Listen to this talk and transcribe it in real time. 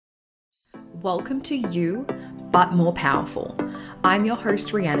Welcome to You, But More Powerful. I'm your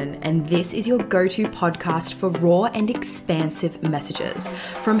host, Rhiannon, and this is your go-to podcast for raw and expansive messages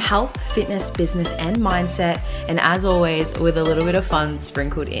from health, fitness, business, and mindset, and as always, with a little bit of fun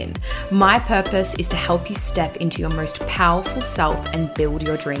sprinkled in. My purpose is to help you step into your most powerful self and build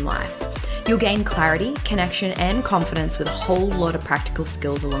your dream life. You'll gain clarity, connection, and confidence with a whole lot of practical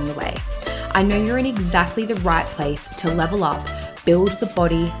skills along the way. I know you're in exactly the right place to level up, build the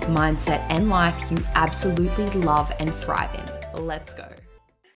body, mindset, and life you absolutely love and thrive in. Let's go.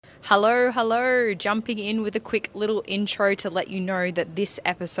 Hello. Jumping in with a quick little intro to let you know that this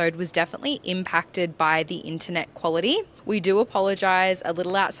episode was definitely impacted by the internet quality. We do apologize, a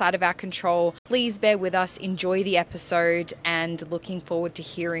little outside of our control. Please bear with us, enjoy the episode, and looking forward to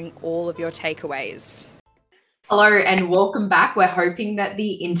hearing all of your takeaways. Hello and welcome back. We're hoping that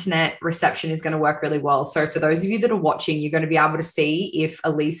the internet reception is going to work really well. So for those of you that are watching, you're going to be able to see if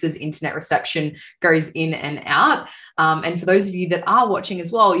Elisa's internet reception goes in and out. And for those of you that are watching as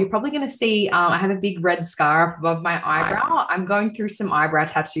well, you're probably going to see I have a big red scar up above my eyebrow. I'm going through some eyebrow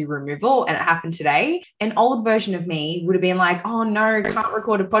tattoo removal and it happened today. An old version of me would have been like, oh no, can't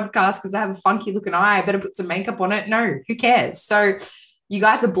record a podcast because I have a funky looking eye. I better put some makeup on it. No, who cares? So you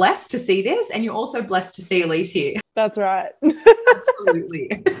guys are blessed to see this, and you're also blessed to see Elise here. That's right.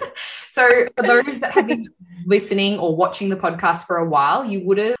 Absolutely. So for those that have been listening or watching the podcast for a while, you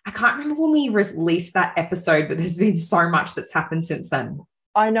would have, I can't remember when we released that episode, but there's been so much that's happened since then.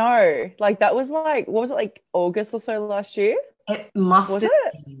 I know. Like that was like, what was it, like August or so last year? It must was have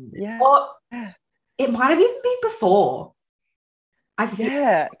it? been. Yeah. Or it might have even been before.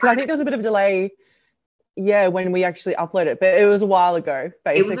 Yeah. Because I think there was a bit of a delay. Yeah, when we actually uploaded it, but it was a while ago,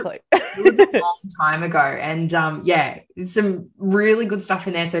 basically. It was a long time ago. And some really good stuff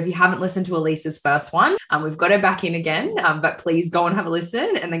in there. So if you haven't listened to Elisa's first one, we've got her back in again, but please go and have a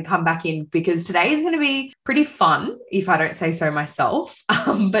listen and then come back in because today is going to be pretty fun, if I don't say so myself.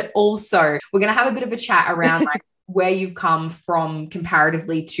 But also we're going to have a bit of a chat around like where you've come from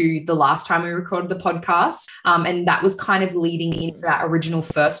comparatively to the last time we recorded the podcast. And that was kind of leading into that original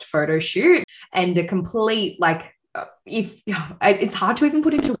first photo shoot and a complete, like, it's hard to even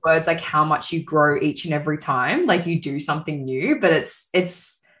put into words, like how much you grow each and every time, like you do something new, but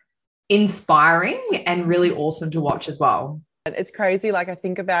it's inspiring and really awesome to watch as well. It's crazy. Like I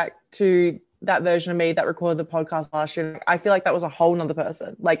think back to that version of me that recorded the podcast last year. I feel like that was a whole nother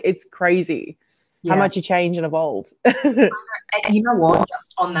person. Like it's crazy. Yeah. How much you change and evolve. You know what?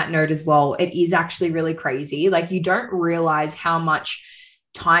 Just on that note as well, it is actually really crazy. Like you don't realize how much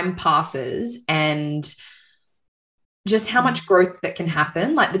time passes and just how much growth that can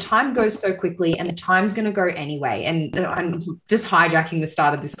happen. Like the time goes so quickly and the time's going to go anyway. And I'm just hijacking the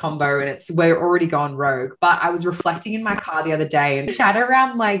start of this combo and we're already going rogue. But I was reflecting in my car the other day and chat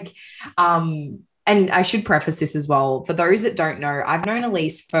around like, and I should preface this as well. For those that don't know, I've known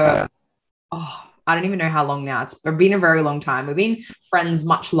Elise for, I don't even know how long now. It's been a very long time. We've been friends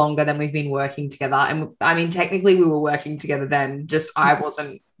much longer than we've been working together. And I mean, technically we were working together then, just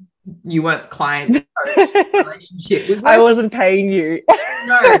you weren't client relationship. I wasn't paying you.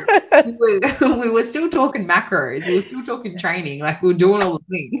 No, we were still talking macros. We were still talking training. Like we were doing all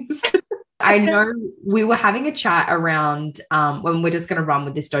the things. I know we were having a chat around when we're just going to run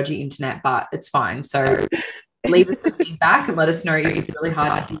with this dodgy internet, but it's fine. So leave us some feedback and let us know if it's really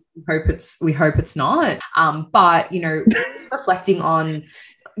hard to do. We hope it's not. But, you know, reflecting on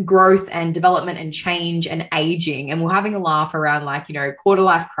growth and development and change and aging. And we're having a laugh around like, you know, quarter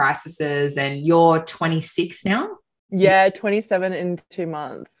life crises and you're 26 now. Yeah, 27 in 2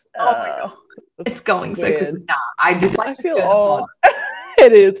 months. Oh my God. It's going so quickly now. I just like to feel old.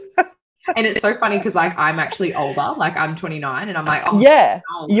 It is. And it's so funny because like I'm actually older. Like I'm 29 and I'm like, oh yeah,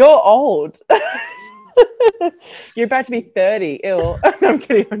 you're old. You're about to be 30. Ew. I'm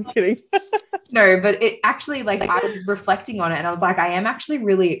kidding. No, but it actually, like, I was reflecting on it and I was like, I am actually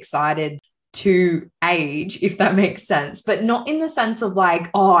really excited to age, if that makes sense, but not in the sense of like,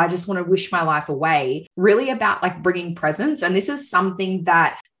 oh, I just want to wish my life away, really about like bringing presence. And this is something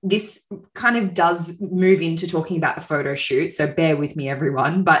that this kind of does move into talking about the photo shoot. So bear with me,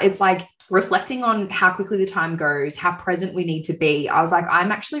 everyone. But it's like reflecting on how quickly the time goes, how present we need to be. I was like,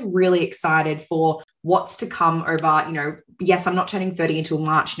 I'm actually really excited for what's to come over, you know, yes, I'm not turning 30 until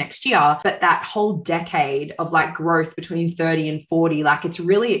March next year, but that whole decade of like growth between 30 and 40, like it's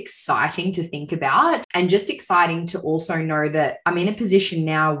really exciting to think about and just exciting to also know that I'm in a position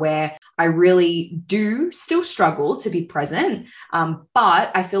now where I really do still struggle to be present.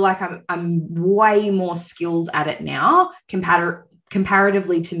 But I feel like I'm way more skilled at it now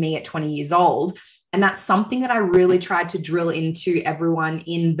comparatively to me at 20 years old. And that's something that I really tried to drill into everyone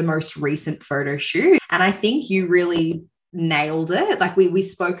in the most recent photo shoot. And I think you really nailed it. Like we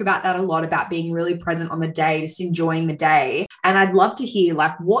spoke about that a lot, about being really present on the day, just enjoying the day. And I'd love to hear,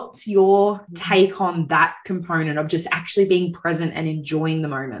 like, what's your take on that component of just actually being present and enjoying the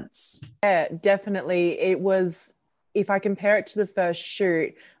moments? Yeah, definitely. It was, if I compare it to the first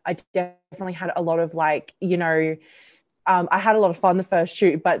shoot, I definitely had a lot of like, I had a lot of fun the first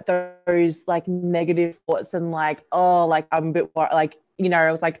shoot, but those like negative thoughts and like, oh, like I'm a bit like,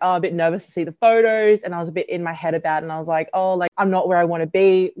 I was like, oh, a bit nervous to see the photos, and I was a bit in my head about it, and I was like, oh, like I'm not where I want to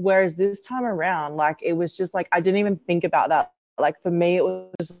be. Whereas this time around, like it was just like, I didn't even think about that. Like for me, it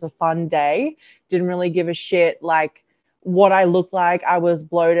was just a fun day. Didn't really give a shit like what I looked like. I was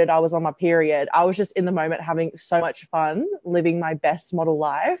bloated. I was on my period. I was just in the moment having so much fun, living my best model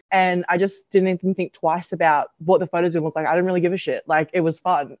life. And I just didn't even think twice about what the photos would look like. I didn't really give a shit. Like it was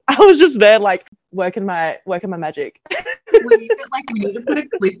fun. I was just there like working my magic. We need to put a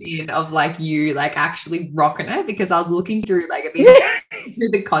clip in of like you like actually rocking it, because I was looking through like through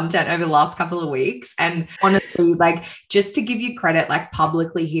the content over the last couple of weeks, and honestly, like just to give you credit like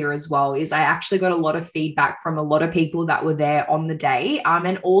publicly here as well, is I actually got a lot of feedback from a lot of people that were there on the day,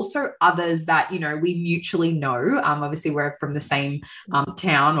 and also others that we mutually know. Obviously we're from the same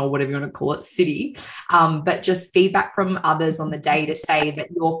town, or whatever you want to call it, city, but just feedback from others on the day to say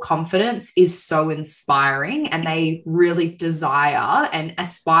that your confidence is so inspiring, and they really desire and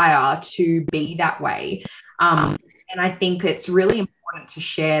aspire to be that way. And I think it's really important to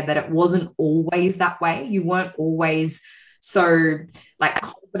share that it wasn't always that way. You weren't always so like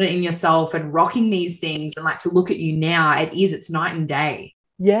confident in yourself and rocking these things, and like to look at you now, it's night and day.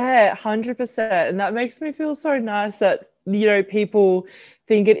 Yeah, 100%. And that makes me feel so nice that, people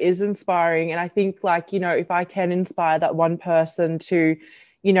think it is inspiring. And I think like, if I can inspire that one person to,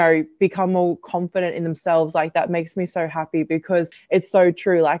 become more confident in themselves, like that makes me so happy, because it's so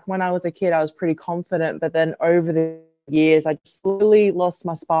true. Like when I was a kid, I was pretty confident, but then over the years, I just slowly lost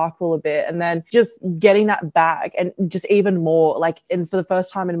my sparkle a bit. And then just getting that back, and just even more like, and for the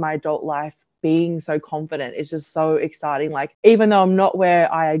first time in my adult life, being so confident is just so exciting. Like even though I'm not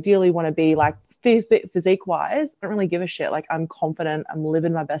where I ideally want to be, like physique wise, I don't really give a shit. Like I'm confident, I'm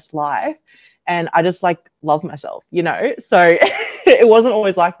living my best life, and I just like love myself, so it wasn't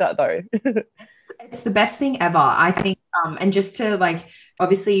always like that though. It's the best thing ever, I think. And just to like,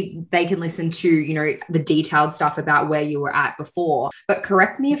 obviously they can listen to, the detailed stuff about where you were at before, but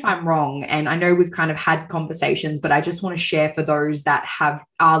correct me if I'm wrong. And I know we've kind of had conversations, but I just want to share for those that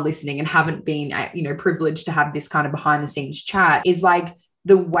are listening and haven't been, privileged to have this kind of behind the scenes chat, is like,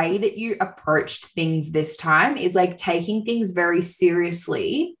 the way that you approached things this time is like taking things very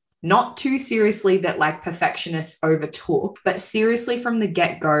seriously. Not too seriously that like perfectionists overtook, but seriously from the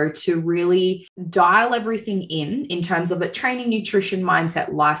get-go, to really dial everything in terms of the training, nutrition,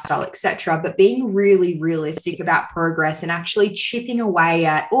 mindset, lifestyle, etc., but being really realistic about progress, and actually chipping away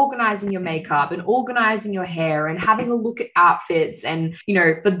at organizing your makeup and organizing your hair and having a look at outfits. And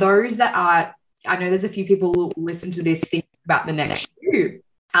for those that are, I know there's a few people who will listen to this thinking about the next shoot,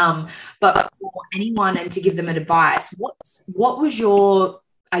 but for anyone, and to give them advice, what was your,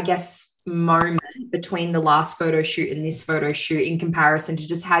 I guess, moment between the last photo shoot and this photo shoot in comparison to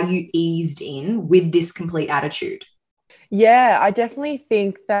just how you eased in with this complete attitude? Yeah, I definitely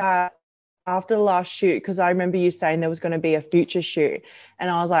think that after the last shoot, because I remember you saying there was going to be a future shoot, and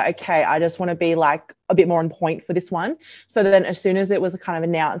I was like, okay, I just want to be like a bit more on point for this one. So then as soon as it was kind of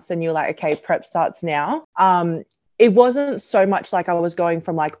announced and you're like, okay, prep starts now, it wasn't so much like I was going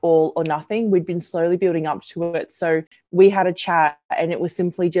from like all or nothing. We'd been slowly building up to it. So we had a chat, and it was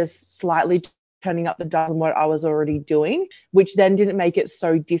simply just slightly turning up the dials on what I was already doing, which then didn't make it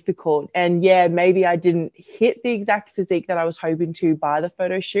so difficult. And yeah, maybe I didn't hit the exact physique that I was hoping to by the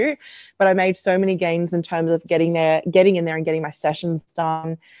photo shoot, but I made so many gains in terms of getting in there and getting my sessions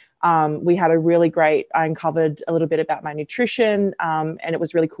done. We had a really great, I uncovered a little bit about my nutrition, and it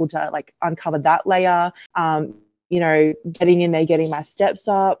was really cool to like uncover that layer. Getting in there, getting my steps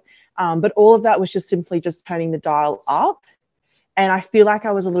up. But all of that was just simply just turning the dial up. And I feel like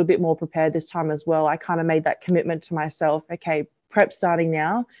I was a little bit more prepared this time as well. I kind of made that commitment to myself. Okay, prep starting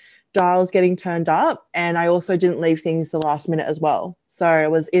now, dials getting turned up. And I also didn't leave things the last minute as well. So I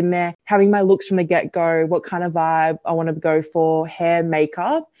was in there having my looks from the get-go, what kind of vibe I want to go for, hair,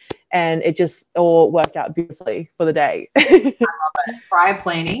 makeup. And it just all worked out beautifully for the day. I love it. Prior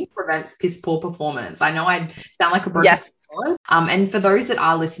planning prevents piss poor performance. I know I sound like a broken record. And for those that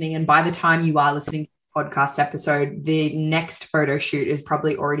are listening, and by the time you are listening to this podcast episode, the next photo shoot is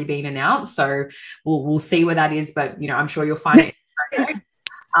probably already been announced. So we'll see where that is, but I'm sure you'll find it.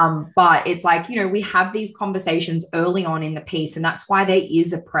 But it's like, we have these conversations early on in the piece, and that's why there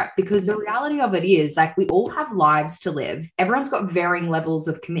is a prep, because the reality of it is like we all have lives to live. Everyone's got varying levels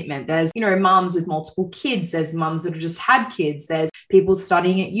of commitment. There's, moms with multiple kids. There's mums that have just had kids. There's people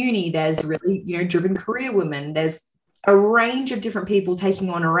studying at uni. There's really, driven career women. There's a range of different people taking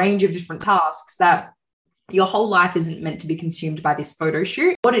on a range of different tasks that your whole life isn't meant to be consumed by this photo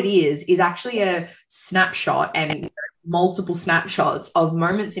shoot. What it is actually a snapshot and multiple snapshots of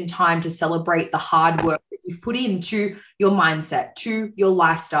moments in time to celebrate the hard work that you've put into your mindset, to your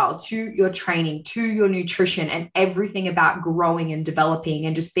lifestyle, to your training, to your nutrition, and everything about growing and developing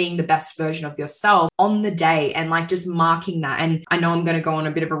and just being the best version of yourself on the day, and like just marking that. And I know I'm going to go on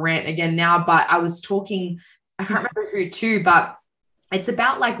a bit of a rant again now, but I was talking, I can't remember who to, but it's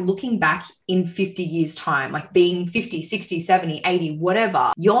about like looking back in 50 years time, like being 50, 60, 70, 80,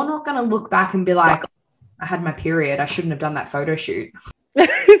 whatever. You're not going to look back and be like, I had my period, I shouldn't have done that photo shoot.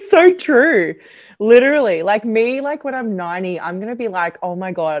 It's so true. Literally, like me, like when I'm 90, I'm going to be like, oh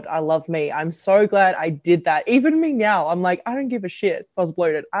my God, I love me. I'm so glad I did that. Even me now, I'm like, I don't give a shit if I was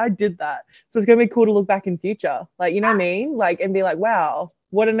bloated. I did that. So it's going to be cool to look back in future. Like, you know what I mean? Like, and be like, wow,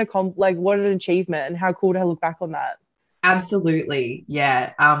 what an achievement, and how cool to look back on that. Absolutely.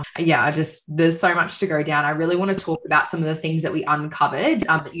 Yeah. There's so much to go down. I really want to talk about some of the things that we uncovered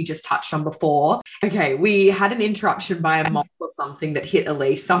that you just touched on before. Okay. We had an interruption by a moth or something that hit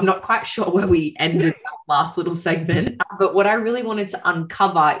Elise. So I'm not quite sure where we ended that last little segment. But what I really wanted to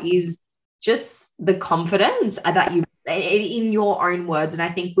uncover is just the confidence that you, in your own words. And I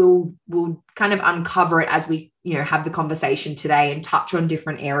think we'll kind of uncover it as we, have the conversation today and touch on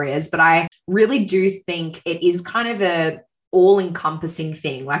different areas. But I really do think it is kind of a all-encompassing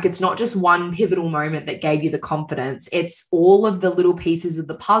thing. Like, it's not just one pivotal moment that gave you the confidence. It's all of the little pieces of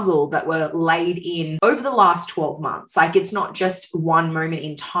the puzzle that were laid in over the last 12 months. Like, it's not just one moment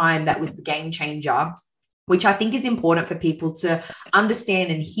in time that was the game changer, which I think is important for people to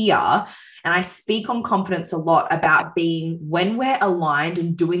understand and hear. And I speak on confidence a lot about being, when we're aligned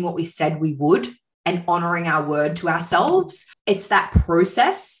and doing what we said we would and honoring our word to ourselves, it's that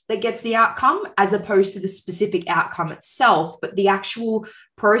process that gets the outcome, as opposed to the specific outcome itself. But the actual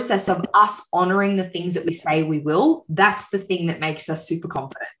process of us honoring the things that we say we will, that's the thing that makes us super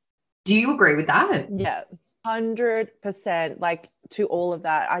confident. Do you agree with that? Yeah, 100%. Like, to all of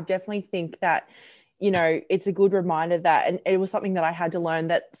that, I definitely think that, it's a good reminder that, and it was something that I had to learn,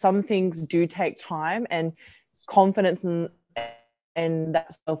 that some things do take time, and confidence and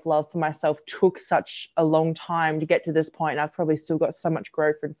that self-love for myself took such a long time to get to this point. And I've probably still got so much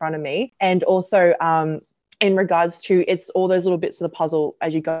growth in front of me. And also in regards to, it's all those little bits of the puzzle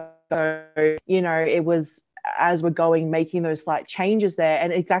as you go, it was, as we're going, making those slight changes there.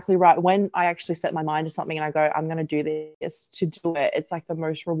 And exactly right, when I actually set my mind to something and I go, I'm going to do this, to do it, it's like the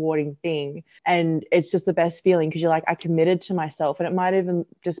most rewarding thing. And it's just the best feeling, because you're like, I committed to myself. And it might even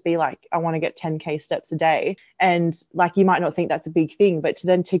just be like, I want to get 10K steps a day. And like, you might not think that's a big thing, but to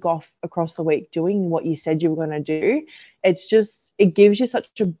then tick off across the week doing what you said you were going to do, it's just, it gives you such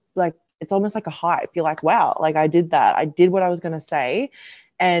a, like, it's almost like a hype. You're like, wow, like I did that. I did what I was going to say.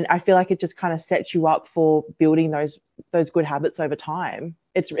 And I feel like it just kind of sets you up for building those good habits over time.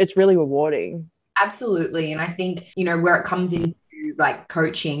 It's really rewarding. Absolutely. And I think, where it comes into like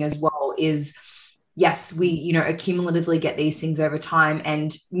coaching as well is, yes, we, accumulatively get these things over time,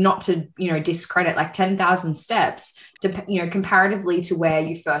 and not to, discredit like 10,000 steps to, comparatively to where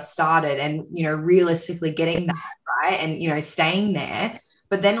you first started, and, realistically getting that right and, staying there.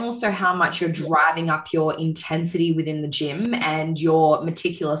 But then also how much you're driving up your intensity within the gym and your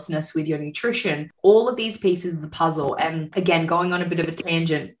meticulousness with your nutrition, all of these pieces of the puzzle. And again, going on a bit of a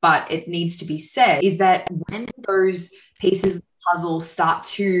tangent, but it needs to be said, is that when those pieces of the puzzle start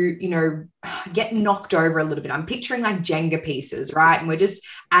to, get knocked over a little bit, I'm picturing like Jenga pieces, right? And we're just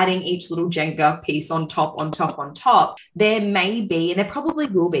adding each little Jenga piece on top, on top, on top. There may be, and there probably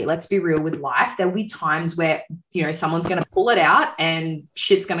will be, let's be real with life, there'll be times where, someone's going to pull it out and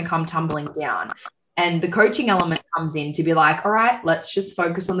shit's going to come tumbling down. And the coaching element comes in to be like, all right, let's just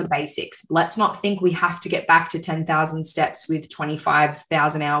focus on the basics. Let's not think we have to get back to 10,000 steps with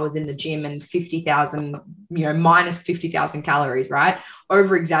 25,000 hours in the gym and 50,000, minus 50,000 calories, right?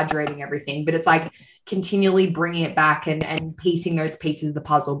 Over exaggerating everything. But it's like continually bringing it back and piecing those pieces of the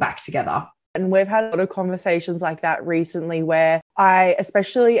puzzle back together. And we've had a lot of conversations like that recently, where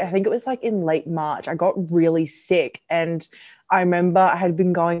I think it was like in late March, I got really sick, and I remember I had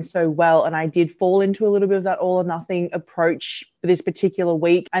been going so well, and I did fall into a little bit of that all or nothing approach this particular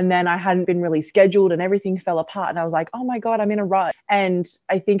week. And then I hadn't been really scheduled and everything fell apart. And I was like, oh my God, I'm in a rut. And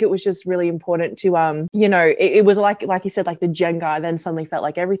I think it was just really important to, it was like you said, like the Jenga, I then suddenly felt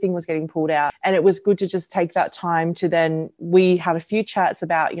like everything was getting pulled out. And it was good to just take that time to then, we had a few chats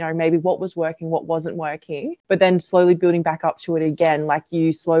about, maybe what was working, what wasn't working, but then slowly building back up to it again. Like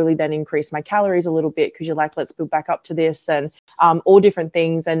you slowly then increase my calories a little bit because you're like, let's build back up to this, and all different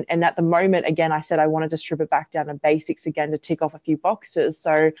things. And at the moment, again, I said I wanted to strip it back down to basics again to tick off a few boxes.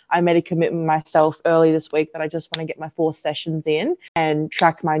 So I made a commitment myself early this week that I just want to get my 4 sessions in and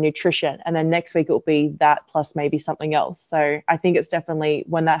track my nutrition. And then next week it will be that plus maybe something else. So I think it's definitely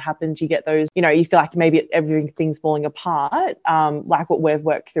when that happens, you get those, you feel like maybe everything's falling apart, like what we've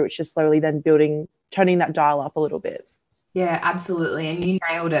worked through. It's just slowly then turning that dial up a little bit. Yeah, absolutely. And you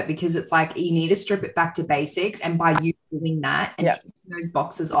nailed it, because it's like you need to strip it back to basics. And by you doing that and ticking those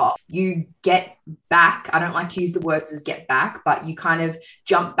boxes off, you get back. I don't like to use the words as get back, but you kind of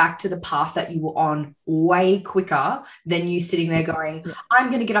jump back to the path that you were on way quicker than you sitting there going, I'm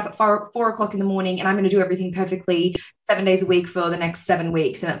going to get up at 4 o'clock in the morning and I'm going to do everything perfectly 7 days a week for the next 7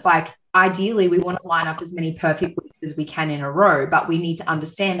 weeks. And it's like, ideally, we want to line up as many perfect weeks as we can in a row, but we need to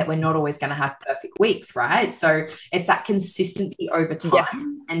understand that we're not always going to have perfect weeks, right? So it's that consistency over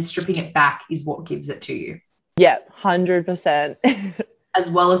time, and stripping it back is what gives it to you. Yeah, 100%. As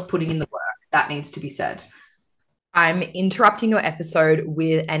well as putting in the work. That needs to be said. I'm interrupting your episode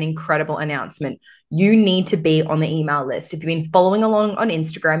with an incredible announcement. You need to be on the email list. If you've been following along on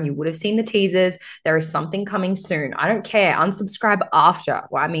Instagram, you would have seen the teasers. There is something coming soon. I don't care. Unsubscribe after.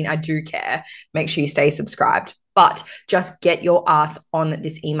 Well, I mean, I do care. Make sure you stay subscribed, but just get your ass on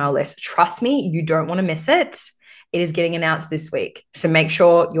this email list. Trust me, you don't want to miss it. It is getting announced this week. So make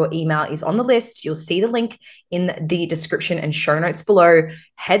sure your email is on the list. You'll see the link in the description and show notes below.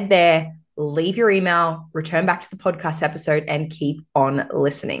 Head there. Leave your email, return back to the podcast episode, and keep on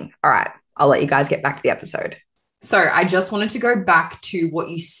listening. All right, I'll let you guys get back to the episode. So I just wanted to go back to what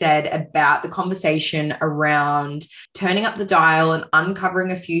you said about the conversation around turning up the dial and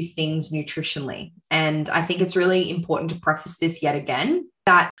uncovering a few things nutritionally. And I think it's really important to preface this yet again,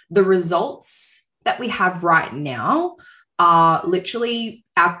 that the results that we have right now are literally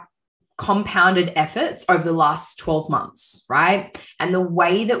our compounded efforts over the last 12 months, right? And the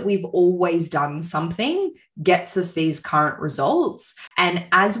way that we've always done something gets us these current results. And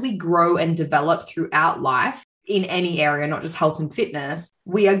as we grow and develop throughout life in any area, not just health and fitness,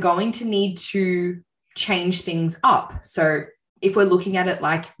 we are going to need to change things up. So if we're looking at it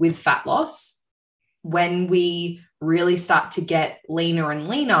like with fat loss, when we really start to get leaner and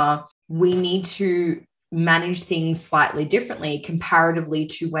leaner, we need to manage things slightly differently comparatively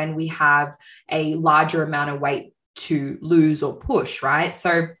to when we have a larger amount of weight to lose or push, right?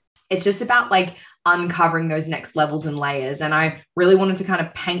 So it's just about like uncovering those next levels and layers. And I really wanted to kind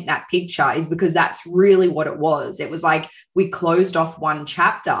of paint that picture, is because that's really what it was. It was like we closed off one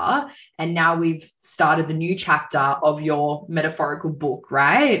chapter and now we've started the new chapter of your metaphorical book,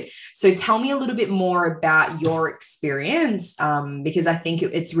 right? So tell me a little bit more about your experience, because I think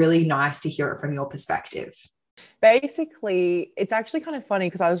it's really nice to hear it from your perspective. Basically, it's actually kind of funny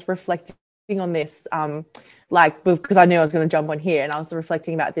because I was reflecting on this, because I knew I was going to jump on here, and I was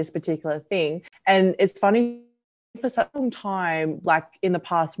reflecting about this particular thing. And it's funny, for such a long time, like in the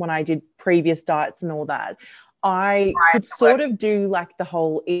past when I did previous diets and all that, I could sort of do like the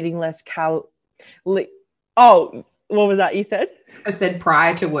whole eating less Oh, what was that you said? I said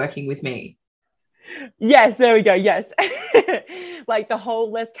prior to working with me. Yes, there we go. Yes. Like the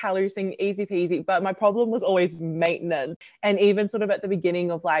whole less calories thing, easy peasy. But my problem was always maintenance. And even sort of at the beginning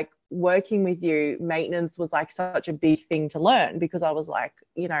of like working with you, maintenance was like such a big thing to learn, because I was like,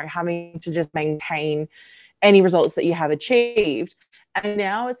 having to just maintain any results that you have achieved. And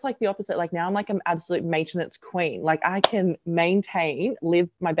now it's like the opposite. Like now I'm like an absolute maintenance queen. Like I can live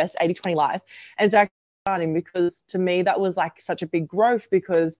my best 80-20 life. And it's actually starting, because to me that was like such a big growth,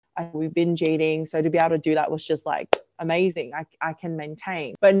 because we've binge eating, so to be able to do that was just like amazing. I can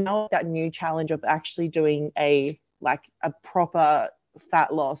maintain. But now that new challenge of actually doing a proper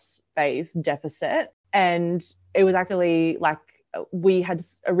fat loss phase deficit, and it was actually like we had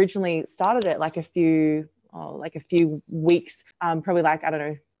originally started it like a few weeks, probably like, I don't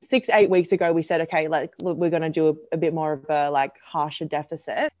know, 6-8 weeks ago, we said, okay, like, look, we're going to do a bit more of a like harsher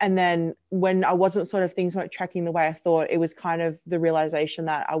deficit. And then when I wasn't things weren't tracking the way I thought, it was kind of the realization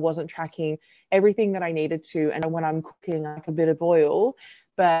that I wasn't tracking everything that I needed to. And when I'm cooking like a bit of oil,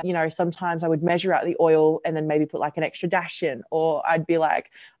 But, you know, sometimes I would measure out the oil and then maybe put like an extra dash in, or I'd be like,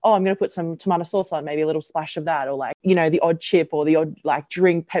 oh, I'm going to put some tomato sauce on, maybe a little splash of that, or like, you know, the odd chip or the odd like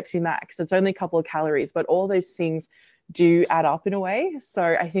drink Pepsi Max. It's only a couple of calories, but all those things do add up in a way. So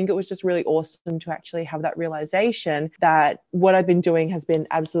I think it was just really awesome to actually have that realization that what I've been doing has been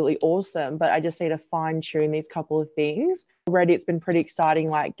absolutely awesome, but I just need to fine tune these couple of things. Already it's been pretty exciting,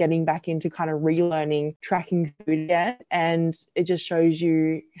 like getting back into kind of relearning tracking food again. And it just shows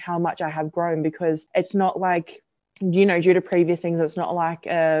you how much I have grown, because it's not like, you know, due to previous things, it's not like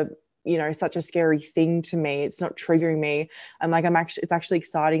you know, such a scary thing to me. It's not triggering me. And like it's actually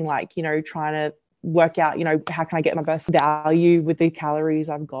exciting, like, you know, trying to work out, you know, how can I get my best value with the calories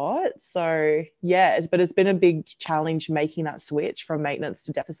I've got. So yeah, it's been a big challenge making that switch from maintenance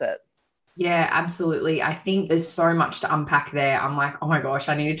to deficit. Yeah, absolutely. I think there's so much to unpack there. I'm like, oh my gosh,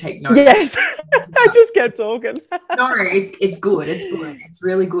 I need to take notes. Yes. I just kept talking. No, it's good. It's good. It's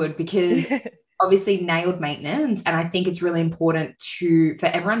really good because obviously nailed maintenance. And I think it's really important for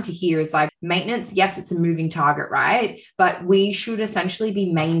everyone to hear is like maintenance. Yes, it's a moving target, right? But we should essentially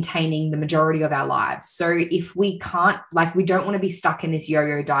be maintaining the majority of our lives. So if we can't, like, we don't want to be stuck in this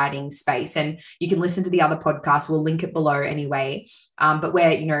yo-yo dieting space. And you can listen to the other podcast. We'll link it below anyway. But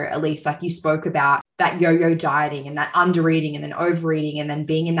where, you know, Elise, like you spoke about that yo-yo dieting and that under-eating and then overeating and then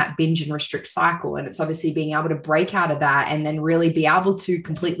being in that binge and restrict cycle. And it's obviously being able to break out of that and then really be able to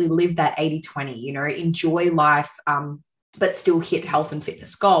completely live that 80-20, you know, enjoy life, but still hit health and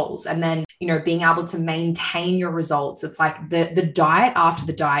fitness goals. And then, you know, being able to maintain your results. It's like the diet after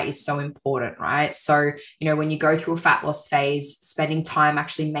the diet is so important, right? So, you know, when you go through a fat loss phase, spending time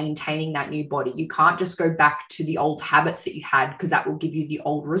actually maintaining that new body, you can't just go back to the old habits that you had, because that will give you the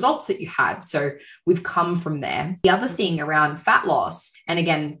old results that you had. So we've come from there. The other thing around fat loss, and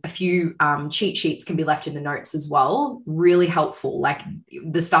again, a few cheat sheets can be left in the notes as well, really helpful. Like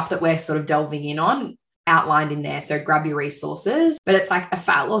the stuff that we're sort of delving in on, outlined in there. So grab your resources. But it's like a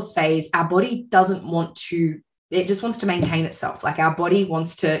fat loss phase. Our body doesn't want to, it just wants to maintain itself. Like our body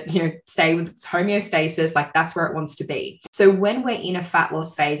wants to, you know, stay with its homeostasis. Like that's where it wants to be. So when we're in a fat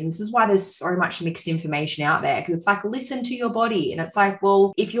loss phase, and this is why there's so much mixed information out there, because it's like, listen to your body. And it's like,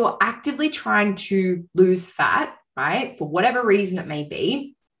 well, if you're actively trying to lose fat, right, for whatever reason it may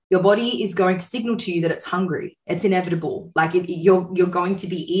be, your body is going to signal to you that it's hungry. It's inevitable. Like you're going to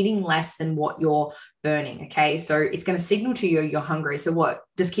be eating less than what you're burning. Okay. So it's going to signal to you you're hungry. So what?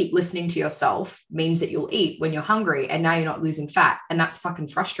 Just keep listening to yourself means that you'll eat when you're hungry, and now you're not losing fat. And that's fucking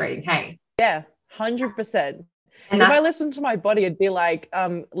frustrating. Hey. Yeah, 100%. And if I listened to my body, it'd be like,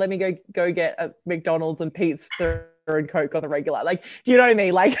 let me go get a McDonald's and pizza and Coke on the regular. Like, do you know what I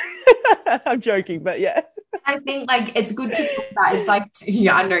mean? Like, I'm joking, but yeah. I think like it's good to talk about. It's like,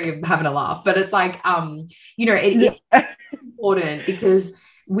 yeah, I know you're having a laugh, but it's like, you know, it's important because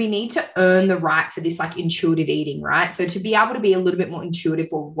we need to earn the right for this like intuitive eating, right? So to be able to be a little bit more intuitive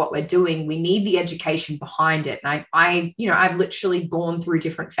of what we're doing, we need the education behind it. And I, you know, I've literally gone through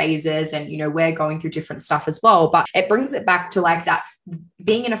different phases, and, you know, we're going through different stuff as well, but it brings it back to like that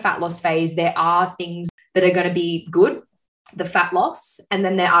being in a fat loss phase. There are things that are going to be good, the fat loss, and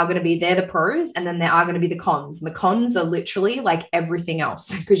then they're the pros, and then there are going to be the cons. And the cons are literally like everything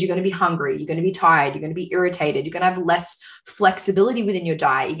else, because you're going to be hungry, you're going to be tired, you're going to be irritated, you're going to have less flexibility within your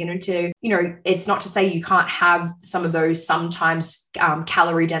diet. You're going to, you know, it's not to say you can't have some of those sometimes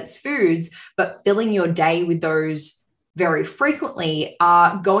calorie dense foods, but filling your day with those very frequently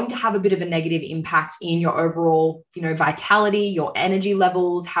are going to have a bit of a negative impact in your overall, you know, vitality, your energy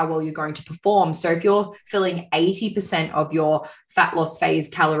levels, how well you're going to perform. So if you're filling 80% of your fat loss phase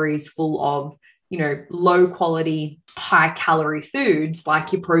calories full of, you know, low quality, high calorie foods,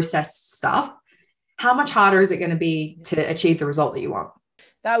 like your processed stuff, how much harder is it going to be to achieve the result that you want?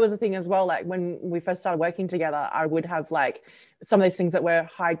 That was the thing as well. Like when we first started working together, I would have like some of those things that were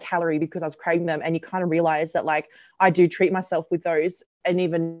high calorie because I was craving them. And you kind of realize that like I do treat myself with those. And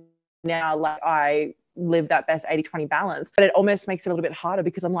even now, like I live that best 80-20 balance, but it almost makes it a little bit harder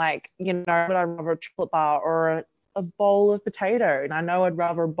because I'm like, you know, would I rather a chocolate bar or a bowl of potato? And I know I'd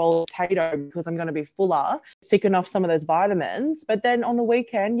rather a bowl of potato because I'm going to be fuller, sicking off some of those vitamins. But then on the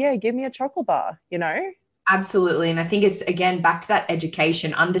weekend, yeah, give me a chocolate bar, you know? Absolutely. And I think it's, again, back to that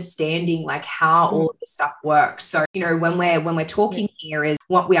education, understanding like how all of this stuff works. So, you know, when we're talking here, is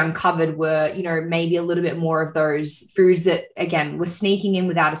what we uncovered were, you know, maybe a little bit more of those foods that, again, were sneaking in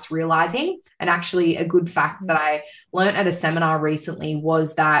without us realizing. And actually a good fact that I learned at a seminar recently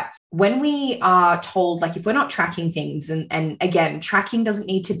was that when we are told, like if we're not tracking things, and again, tracking doesn't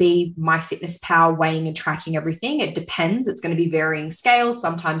need to be MyFitnessPal weighing and tracking everything. It depends. It's going to be varying scales.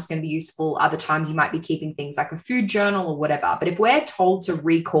 Sometimes it's going to be useful. Other times you might be keeping things like a food journal or whatever. But if we're told to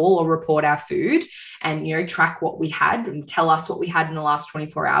recall or report our food and, track what we had and tell us what we had in the last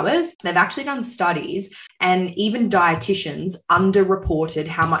 24 hours, they've actually done studies, and even dietitians underreported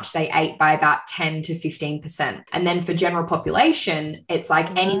how much they ate by about 10 to 15%. And then for general population, it's like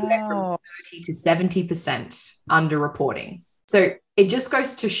anywhere from 30 to 70% underreporting. So it just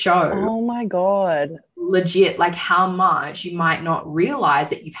goes to show, oh my God, legit, like how much you might not realize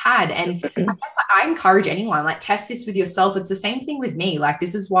that you've had. And I guess I encourage anyone, like, test this with yourself. It's the same thing with me. Like,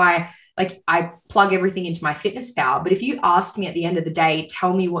 this is why, like, I plug everything into MyFitnessPal. But if you ask me at the end of the day,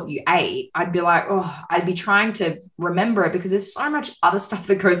 tell me what you ate, I'd be like, oh, I'd be trying to remember it, because there's so much other stuff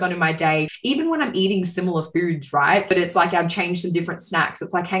that goes on in my day, even when I'm eating similar foods, right? But it's like I've changed some different snacks.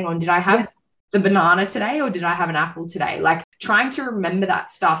 It's like, hang on, did I have the banana today, or did I have an apple today? Like, trying to remember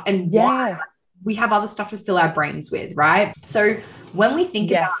that stuff, and why we have other stuff to fill our brains with, right? So when we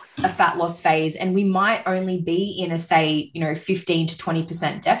think about a fat loss phase, and we might only be in a, say, 15 to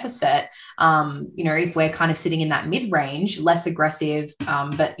 20% deficit, if we're kind of sitting in that mid-range, less aggressive,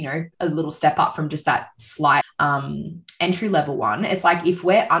 but, a little step up from just that slight entry level one. It's like, if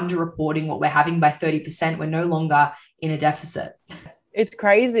we're underreporting what we're having by 30%, we're no longer in a deficit. It's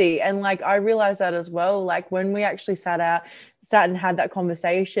crazy. And like, I realized that as well. Like, when we actually sat and had that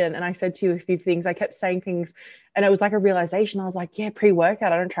conversation, and I said to you a few things, I kept saying things, and it was like a realization. I was like, yeah,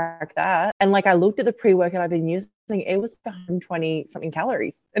 pre-workout, I don't track that. And like, I looked at the pre-workout I've been using, it was 120 something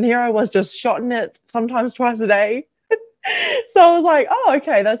calories. And here I was just shotting it sometimes twice a day. So I was like, oh,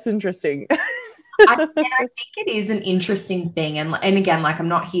 okay, that's interesting. I think it is an interesting thing. And again, like, I'm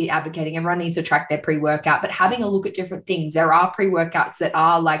not here advocating everyone needs to track their pre-workout, but having a look at different things. There are pre-workouts that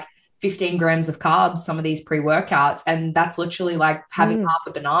are like 15 grams of carbs, some of these pre-workouts, and that's literally like having half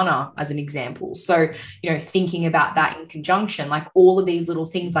a banana as an example. So, thinking about that in conjunction, like all of these little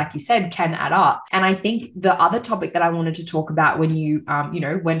things, like you said, can add up. And I think the other topic that I wanted to talk about when you,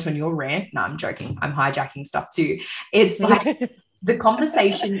 went on your rant, no, I'm joking, I'm hijacking stuff too. It's like the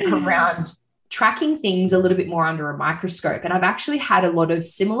conversation around tracking things a little bit more under a microscope. And I've actually had a lot of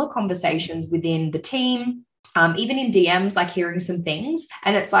similar conversations within the team, even in DMs, like hearing some things.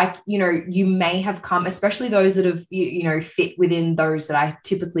 And it's like, you may have come, especially those that have, fit within those that I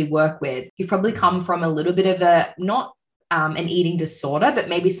typically work with, you've probably come from a little bit of a, not an eating disorder, but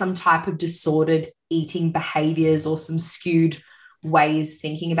maybe some type of disordered eating behaviors or some skewed ways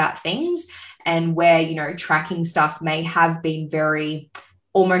thinking about things. And where, tracking stuff may have been very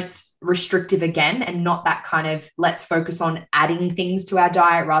almost restrictive again, and not that kind of, let's focus on adding things to our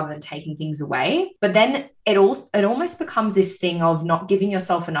diet rather than taking things away. But then it almost becomes this thing of not giving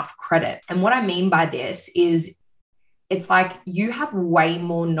yourself enough credit. And what I mean by this is, it's like you have way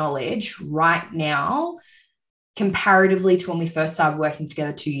more knowledge right now comparatively to when we first started working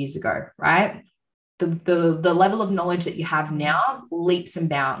together 2 years ago, right? The level of knowledge that you have now, leaps and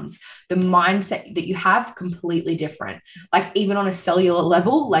bounds. The mindset that you have, completely different. Like, even on a cellular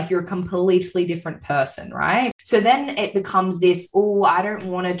level, like, you're a completely different person, right? So then it becomes this, oh, I don't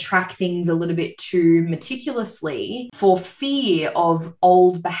want to track things a little bit too meticulously for fear of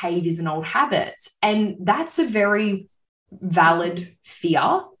old behaviors and old habits. And that's a very valid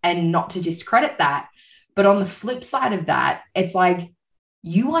fear, and not to discredit that. But on the flip side of that, it's like,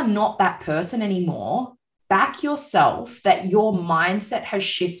 you are not that person anymore. Back yourself, that your mindset has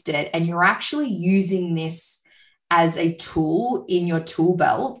shifted, and you're actually using this as a tool in your tool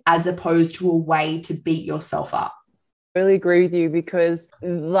belt, as opposed to a way to beat yourself up. I really agree with you, because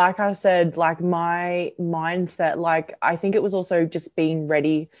like I said, like, my mindset, like, I think it was also just being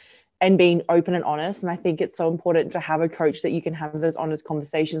ready and being open and honest. And I think it's so important to have a coach that you can have those honest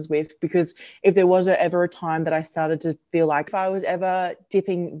conversations with, because if there was ever a time that I started to feel like, if I was ever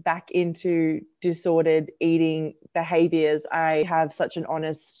dipping back into disordered eating behaviors, I have such an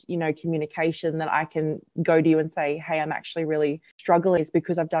honest, communication that I can go to you and say, hey, I'm actually really struggling,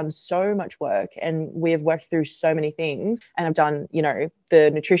 because I've done so much work, and we have worked through so many things, and I've done,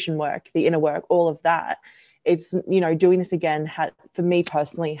 the nutrition work, the inner work, all of that. It's, doing this again for me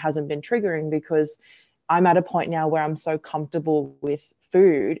personally hasn't been triggering, because I'm at a point now where I'm so comfortable with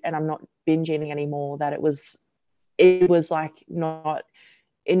food, and I'm not binge eating anymore, that it was like not,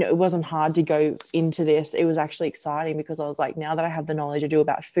 it wasn't hard to go into this. It was actually exciting, because I was like, now that I have the knowledge I do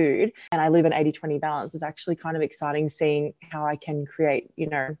about food, and I live an 80-20 balance, it's actually kind of exciting seeing how I can create,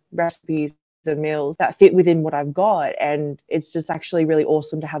 recipes of meals that fit within what I've got. And it's just actually really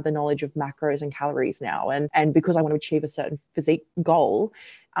awesome to have the knowledge of macros and calories now. And because I want to achieve a certain physique goal,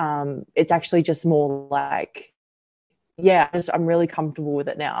 it's actually just more like, yeah, I'm really comfortable with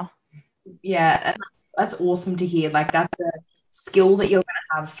it now. Yeah, that's awesome to hear. Like that's a skill that you're going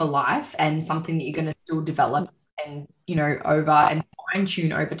to have for life and something that you're going to still develop and, over and fine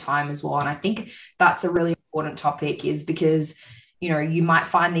tune over time as well. And I think that's a really important topic is because, you might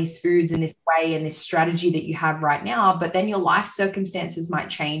find these foods in this way and this strategy that you have right now, but then your life circumstances might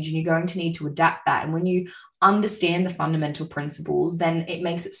change and you're going to need to adapt that. And when you understand the fundamental principles, then it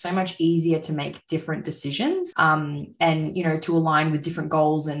makes it so much easier to make different decisions and, to align with different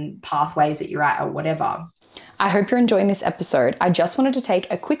goals and pathways that you're at or whatever. I hope you're enjoying this episode. I just wanted to take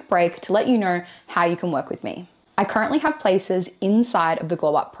a quick break to let you know how you can work with me. I currently have places inside of the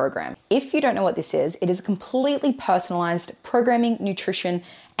Glow Up program. If you don't know what this is, it is a completely personalized programming, nutrition,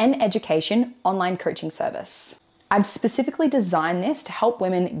 and education online coaching service. I've specifically designed this to help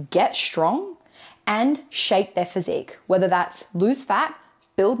women get strong and shape their physique, whether that's lose fat,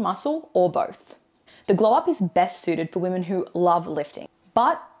 build muscle, or both. The Glow Up is best suited for women who love lifting,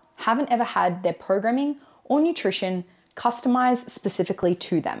 but haven't ever had their programming or nutrition customized specifically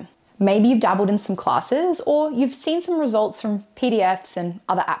to them. Maybe you've dabbled in some classes or you've seen some results from PDFs and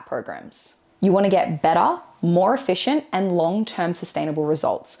other app programs. You want to get better, more efficient, and long-term sustainable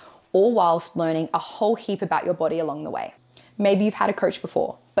results, all whilst learning a whole heap about your body along the way. Maybe you've had a coach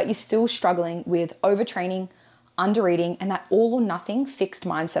before, but you're still struggling with overtraining, undereating, and that all or nothing fixed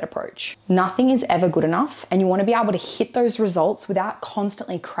mindset approach. Nothing is ever good enough, and you want to be able to hit those results without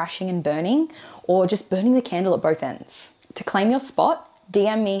constantly crashing and burning or just burning the candle at both ends. To claim your spot,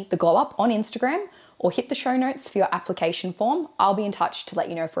 DM me the Glow Up on Instagram or hit the show notes for your application form. I'll be in touch to let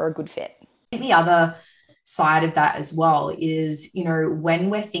you know for a good fit. I think the other side of that as well is, when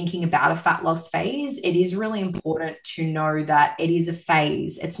we're thinking about a fat loss phase, it is really important to know that it is a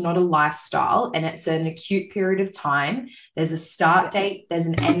phase. It's not a lifestyle and it's an acute period of time. There's a start date, there's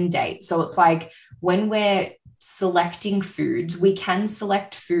an end date. So it's like when we're selecting foods, we can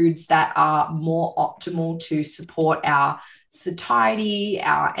select foods that are more optimal to support our satiety,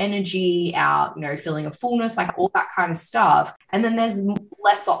 our energy, our, feeling of fullness, like all that kind of stuff. And then there's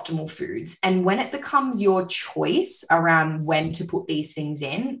less optimal foods. And when it becomes your choice around when to put these things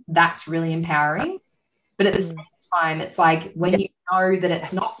in, that's really empowering. But at the same time, it's like when you know that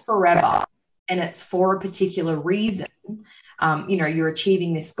it's not forever and it's for a particular reason, you're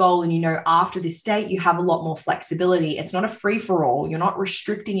achieving this goal and after this date, you have a lot more flexibility. It's not a free for all. You're not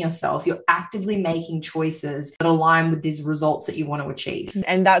restricting yourself. You're actively making choices that align with these results that you want to achieve.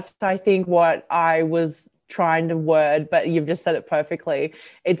 And that's, I think, what I was trying to word, but you've just said it perfectly.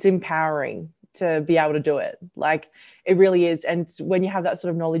 It's empowering to be able to do it. Like it really is. And when you have that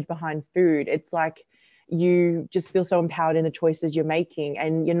sort of knowledge behind food, it's like you just feel so empowered in the choices you're making,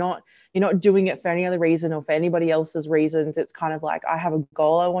 and you're not doing it for any other reason or for anybody else's reasons. It's kind of like, I have a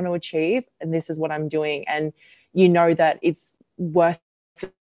goal I want to achieve and this is what I'm doing. And you know that it's worth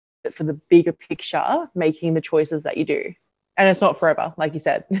it for the bigger picture, making the choices that you do. And it's not forever, like you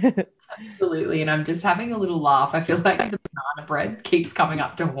said. Absolutely. And I'm just having a little laugh. I feel like the banana bread keeps coming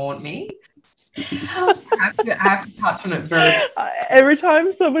up to haunt me. I have to touch on it very. Every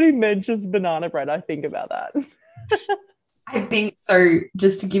time somebody mentions banana bread, I think about that. I think so.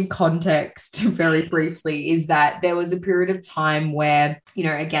 Just to give context very briefly, is that there was a period of time where,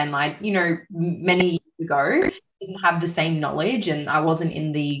 again, like, many years ago, didn't have the same knowledge and I wasn't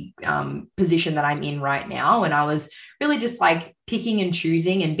in the position that I'm in right now. And I was really just like picking and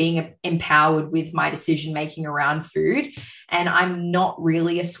choosing and being empowered with my decision making around food. And I'm not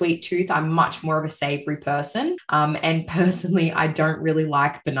really a sweet tooth. I'm much more of a savory person. And personally, I don't really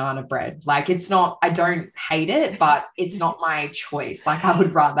like banana bread. Like I don't hate it, but it's not my choice. Like I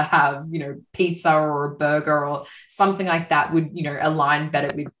would rather have, pizza or a burger or something like that would, align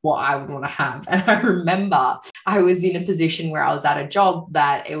better with what I would want to have. And I remember I was in a position where I was at a job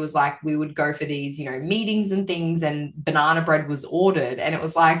that it was like we would go for these, meetings and things, and banana bread was ordered. And it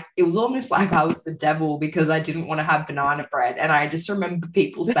was almost like I was the devil because I didn't want to have banana bread. And I just remember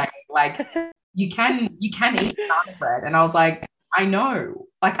people saying, like, you can eat banana bread. And I was like, I know,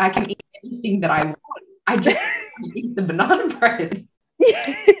 like I can eat anything that I want. I just can't eat the banana bread.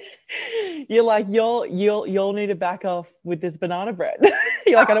 You're like, you'll need to back off with this banana bread.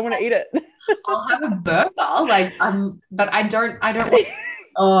 You're like, I don't want to eat it. I'll have a burger, but I don't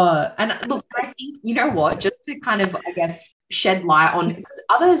want. And look, I think, you know what, just to kind of, I guess, shed light on, because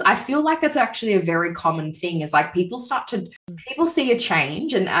others, I feel like that's actually a very common thing, is like people see a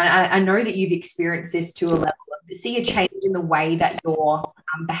change, and I know that you've experienced this to a level of see a change in the way that you're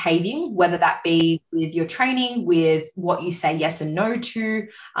behaving, whether that be with your training, with what you say yes and no to,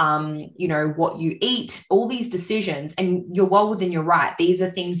 what you eat, all these decisions, and you're well within your right. These are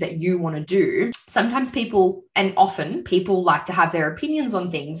things that you want to do. Sometimes people, and often people, like to have their opinions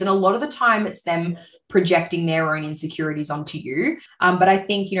on things. And a lot of the time it's them projecting their own insecurities onto you. But I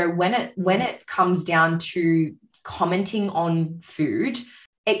think, when it comes down to commenting on food,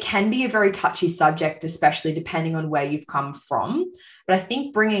 it can be a very touchy subject, especially depending on where you've come from. But I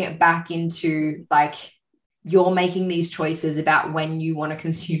think bringing it back into like you're making these choices about when you want to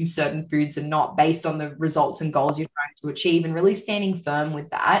consume certain foods and not based on the results and goals you're trying to achieve, and really standing firm with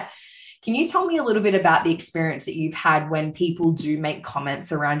that. Can you tell me a little bit about the experience that you've had when people do make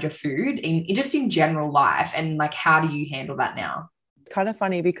comments around your food just in general life, and like how do you handle that now? It's kind of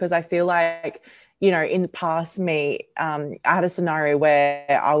funny because I feel like, in the past I had a scenario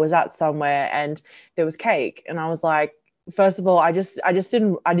where I was at somewhere and there was cake, and I was like, first of all, I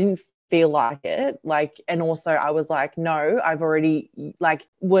didn't feel like it, and also I was like, no, I've already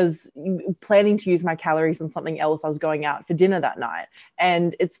was planning to use my calories on something else. I was going out for dinner that night.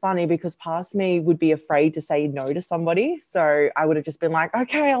 And it's funny because past me would be afraid to say no to somebody, so I would have just been like,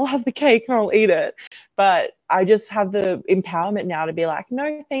 okay, I'll have the cake and I'll eat it. But I just have the empowerment now to be like,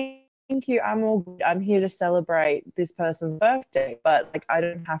 no, thank you, I'm all good. I'm here to celebrate this person's birthday, but I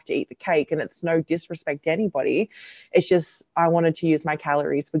don't have to eat the cake, and it's no disrespect to anybody. It's just I wanted to use my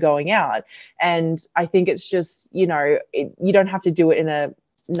calories for going out. And I think it's just, you don't have to do it in a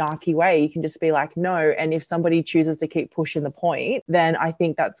narky way. You can just be like, no. And if somebody chooses to keep pushing the point, then I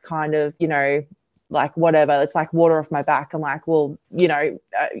think that's kind of, whatever. It's like water off my back. I'm like, well, I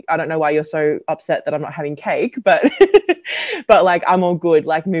don't know why you're so upset that I'm not having cake, but but I'm all good.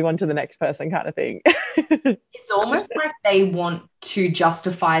 Move on to the next person, kind of thing. It's almost like they want to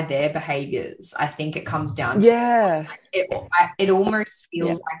justify their behaviors. I think it comes down to it almost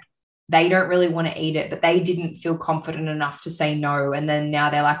feels like they don't really want to eat it, but they didn't feel confident enough to say no. And then now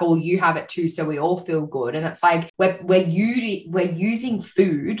they're like, oh, you have it too, so we all feel good. And it's like we're using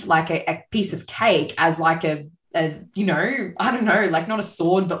food like a piece of cake as like a I don't know, like not a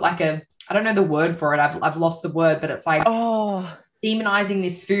sword, but like I don't know the word for it. I've lost the word, but it's like demonizing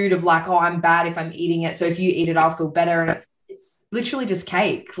this food of like, oh, I'm bad if I'm eating it, so if you eat it, I'll feel better. And it's literally just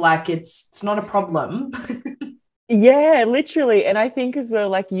cake. Like it's not a problem. Yeah, literally. And I think as well,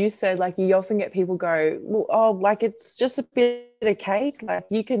 like you said, you often get people go, well, oh, it's just a bit of cake,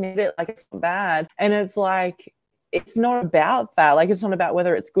 you can eat it, it's not bad. And it's like, it's not about that. It's not about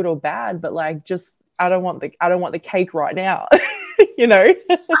whether it's good or bad, but just I don't want the cake right now.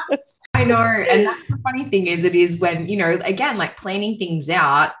 I know. And that's the funny thing is when, again, planning things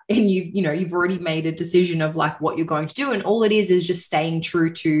out, and you've already made a decision of what you're going to do. And all it is just staying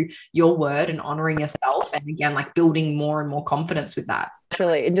true to your word and honoring yourself. And again, building more and more confidence with that.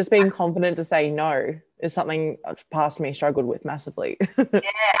 Actually, and just being confident to say no is something past me struggled with massively. Yeah,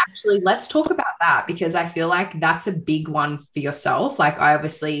 actually, let's talk about that, because I feel like that's a big one for yourself. I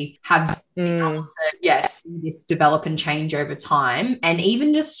obviously have been able to, see this develop and change over time. And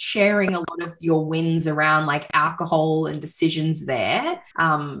even just sharing a lot of your wins around alcohol and decisions there.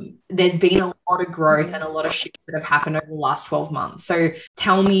 There's been a lot of growth and a lot of shifts that have happened over the last 12 months. So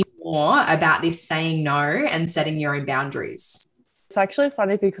tell me more about this saying no and setting your own boundaries. It's actually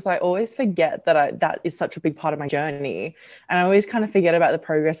funny because I always forget that is such a big part of my journey, and I always kind of forget about the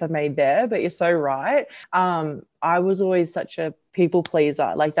progress I've made there. But you're so right. I was always such a people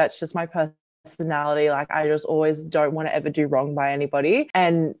pleaser. That's just my personality. I just always don't want to ever do wrong by anybody.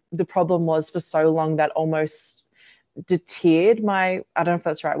 And the problem was for so long that almost deterred my, I don't know if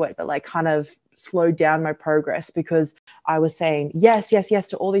that's the right word, but kind of slowed down my progress, because I was saying yes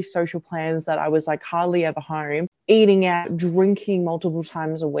to all these social plans that I was hardly ever home, eating out, drinking multiple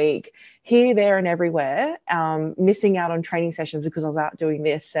times a week, here, there, and everywhere, missing out on training sessions because I was out doing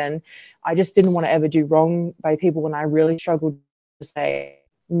this. And I just didn't want to ever do wrong by people, and I really struggled to say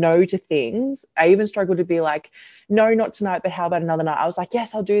no to things. I even struggled to be like, no, not tonight, but how about another night? I was like,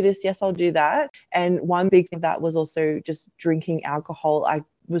 yes, I'll do this. Yes, I'll do that. And one big thing that was also just drinking alcohol. I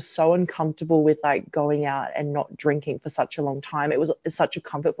was so uncomfortable with going out and not drinking for such a long time. It was such a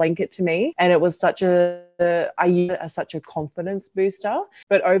comfort blanket to me, and it was I used it as such a confidence booster.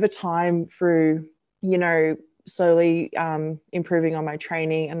 But over time, through slowly improving on my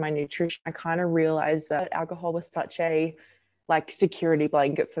training and my nutrition, I kind of realized that alcohol was such a security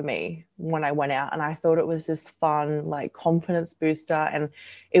blanket for me when I went out, and I thought it was this fun confidence booster. And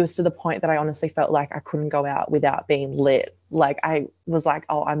it was to the point that I honestly felt like I couldn't go out without being lit. I was like,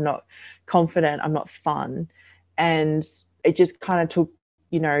 oh, I'm not confident, I'm not fun. And it just kind of took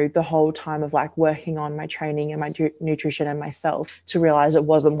the whole time of like working on my training and my nutrition and myself, to realize it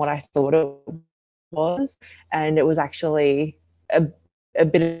wasn't what I thought it was. And it was actually a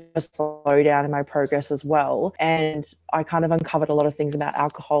bit of a slowdown in my progress as well. And I kind of uncovered a lot of things about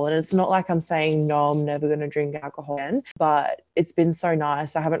alcohol. And it's not like I'm saying, no, I'm never going to drink alcohol again, but it's been so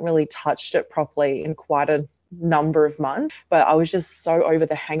nice. I haven't really touched it properly in quite a number of months, but I was just so over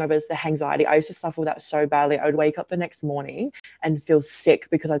the hangovers, the anxiety. I used to suffer with that so badly. I would wake up the next morning and feel sick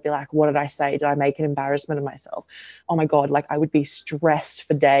because I'd be like, what did I say? Did I make an embarrassment of myself? Oh my God, like I would be stressed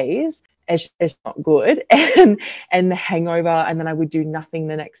for days. It's not good. And the hangover, and then I would do nothing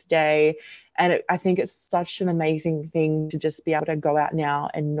the next day. And I think it's such an amazing thing to just be able to go out now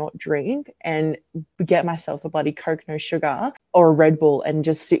and not drink and get myself a bloody Coke, no sugar, or a Red Bull, and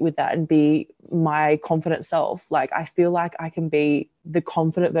just sit with that and be my confident self. Like I feel like I can be the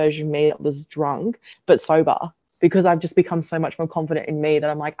confident version of me that was drunk but sober, because I've just become so much more confident in me that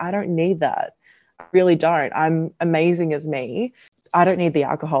I'm like, I don't need that. I really don't. I'm amazing as me. I don't need the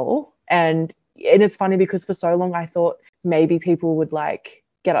alcohol. And it's funny because for so long I thought maybe people would like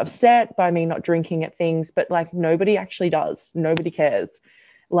get upset by me not drinking at things, but like nobody actually does. Nobody cares.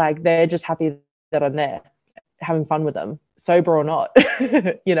 Like they're just happy that I'm there having fun with them, sober or not.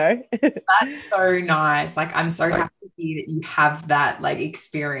 That's so nice. Like I'm so happy to hear that you have that like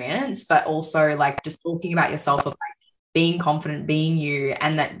experience, but also like just talking about yourself of like being confident, being you,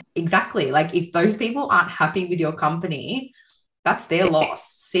 and that exactly like if those people aren't happy with your company, that's their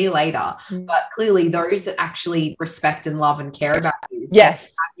loss. See you later. But clearly those that actually respect and love and care about you, yes,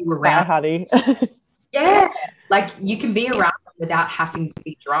 have you around. Honey. Yeah, like you can be around them without having to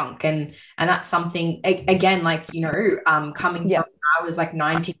be drunk. And that's something, again, like, coming from, I was like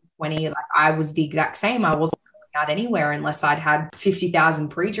 19, 20, like I was the exact same. I wasn't going out anywhere unless I'd had 50,000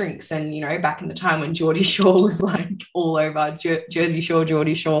 pre-drinks. And, back in the time when Geordie Shore was like all over, Jersey Shore,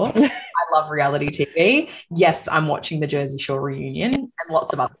 Geordie Shore. I love reality TV. Yes, I'm watching the Jersey Shore reunion and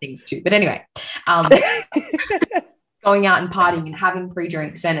lots of other things too. But anyway, going out and partying and having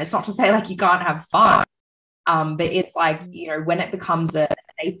pre-drinks, and it's not to say like you can't have fun, but it's like, when it becomes a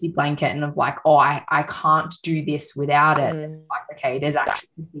safety blanket and of like, oh, I can't do this without it. It's like, okay, there's actually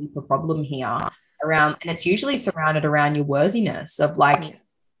a deeper problem here around, and it's usually surrounded around your worthiness of like,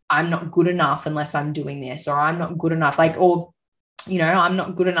 I'm not good enough unless I'm doing this, or I'm not good enough, like, or I'm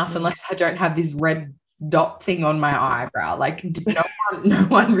not good enough unless I don't have this red dot thing on my eyebrow. Like no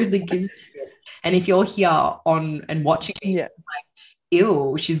one really gives a shit. And if you're here on and watching it, like,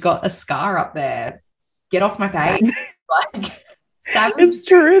 ew, she's got a scar up there. Get off my page. Like, savage. It's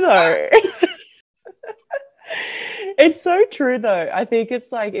true though. It's so true though. I think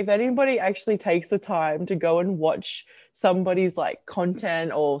it's like if anybody actually takes the time to go and watch somebody's like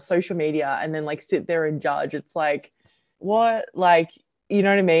content or social media and then like sit there and judge, it's like, what? Like, you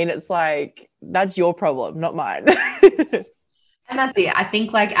know what I mean? It's like, that's your problem, not mine. And that's it. I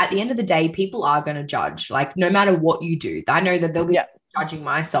think like at the end of the day, people are going to judge, like no matter what you do. I know that they'll be judging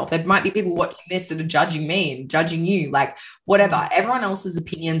myself. There might be people watching this that are judging me and judging you, like whatever. Everyone else's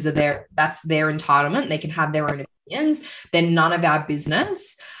opinions are that's their entitlement. They can have their own opinions. They're none of our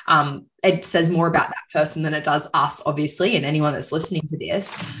business. It says more about that person than it does us, obviously, and anyone that's listening to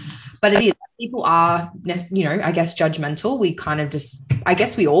this. But it is, people are, I guess judgmental. We kind of just, I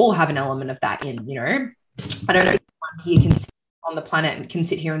guess we all have an element of that in, I don't know if anyone here can sit on the planet and can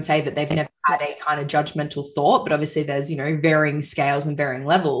sit here and say that they've never had a kind of judgmental thought, but obviously there's, varying scales and varying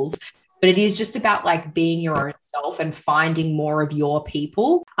levels. But it is just about like being your own self and finding more of your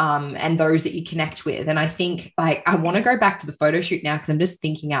people and those that you connect with. And I think like I want to go back to the photo shoot now because I'm just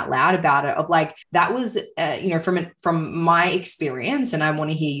thinking out loud about it of like that was, from my experience, and I want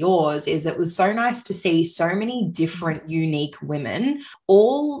to hear yours, is it was so nice to see so many different unique women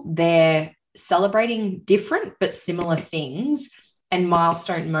all there celebrating different but similar things and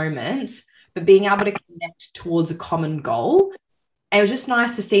milestone moments, but being able to connect towards a common goal. And it was just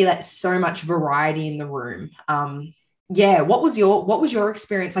nice to see that so much variety in the room. What was your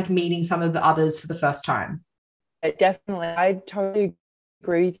experience like meeting some of the others for the first time? Definitely. I totally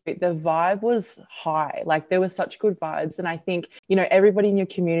agree with you. The vibe was high. Like there were such good vibes. And I think, everybody in your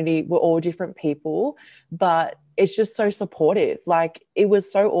community were all different people, but it's just so supportive. Like it was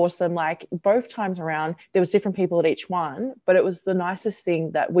so awesome. Like both times around, there was different people at each one, but it was the nicest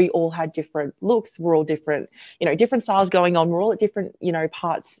thing that we all had different looks. We're all different, different styles going on. We're all at different,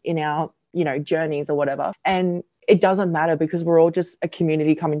 parts in our, journeys or whatever. And it doesn't matter because we're all just a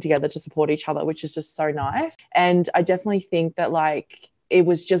community coming together to support each other, which is just so nice. And I definitely think that like, it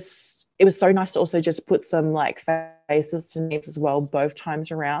was it was so nice to also just put some like faces to names as well both times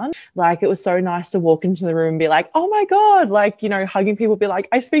around. Like, it was so nice to walk into the room and be like, oh my God, like, you know, hugging people, be like,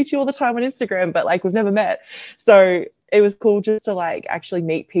 I speak to you all the time on Instagram, but like we've never met. So it was cool just to like actually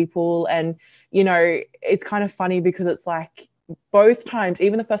meet people. And, you know, it's kind of funny because it's like, both times,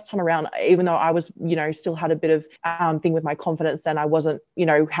 even the first time around, even though I was, you know, still had a bit of thing with my confidence, and I wasn't, you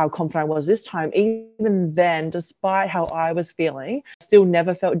know, how confident I was this time, even then, despite how I was feeling, still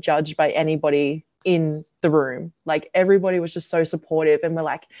never felt judged by anybody in the room. Like, everybody was just so supportive and we're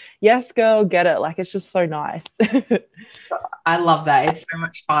like, yes, girl, get it. Like, it's just so nice. So I love that. It's so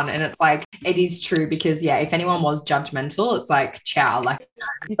much fun. And it's like, it is true because yeah, if anyone was judgmental, it's like, ciao, like,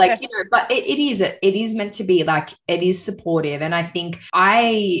 you know, but it is meant to be like, it is supportive. And I think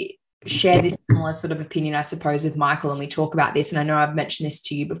I share this similar sort of opinion, I suppose, with Michael, and we talk about this. And I know I've mentioned this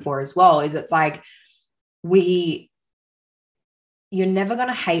to you before as well, is it's like, you're never going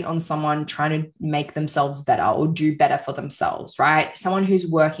to hate on someone trying to make themselves better or do better for themselves, right? Someone who's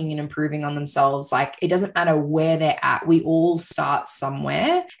working and improving on themselves, like, it doesn't matter where they're at. We all start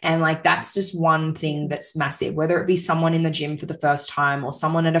somewhere. And like, that's just one thing that's massive, whether it be someone in the gym for the first time or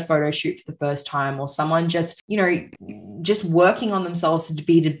someone at a photo shoot for the first time or someone just, you know, just working on themselves to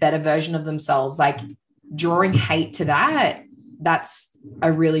be the better version of themselves. Like, drawing hate to that, that's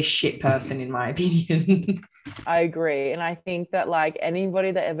a really shit person, in my opinion. I agree. And I think that like anybody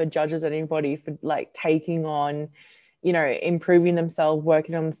that ever judges anybody for like taking on, you know, improving themselves,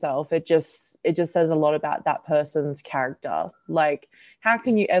 working on themselves, it just says a lot about that person's character. Like, how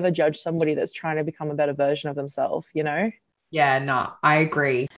can you ever judge somebody that's trying to become a better version of themselves, you know? Yeah, no, I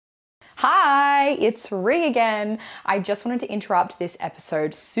agree. Hi, it's Ree again. I just wanted to interrupt this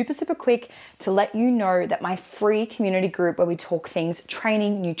episode super quick to let you know that my free community group where we talk things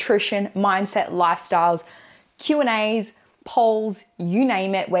training, nutrition, mindset, lifestyles, Q&As, polls, you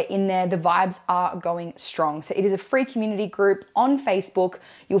name it, we're in there. The vibes are going strong. So it is a free community group on Facebook.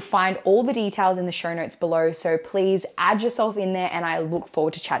 You'll find all the details in the show notes below. So please add yourself in there and I look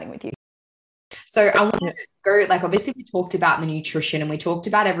forward to chatting with you. So I want to go, like, obviously we talked about the nutrition and we talked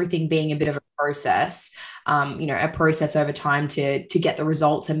about everything being a bit of a process, you know, a process over time to get the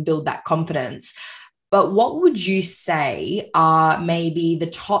results and build that confidence. But what would you say are maybe the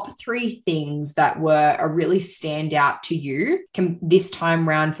top 3 things that were a really stand out to you this time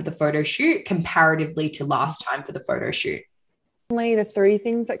round for the photo shoot comparatively to last time for the photo shoot? The 3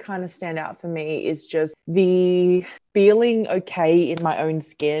 things that kind of stand out for me is just the feeling okay in my own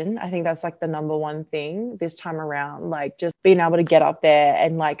skin. I think that's like the number one thing this time around, like just being able to get up there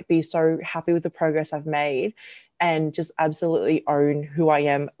and like be so happy with the progress I've made and just absolutely own who I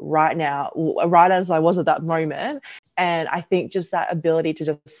am right now, right as I was at that moment. And I think just that ability to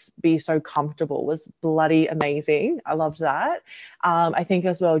just be so comfortable was bloody amazing. I loved that. I think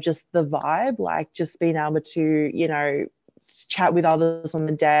as well, just the vibe, like just being able to, you know, chat with others on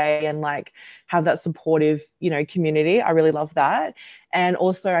the day and like have that supportive, you know, community. I really love that. And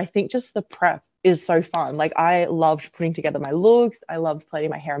also I think just the prep is so fun. Like, I loved putting together my looks. I loved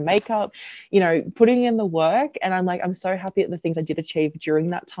planning my hair and makeup, you know, putting in the work. And I'm like, I'm so happy at the things I did achieve during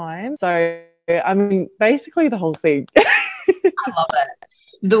that time. So I mean, basically the whole thing. I love it.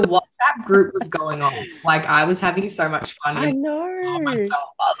 The WhatsApp group was going on. Like, I was having so much fun. I know. Myself.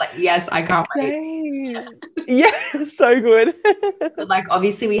 I was like, yes, I can't wait. Yeah, so good. But like,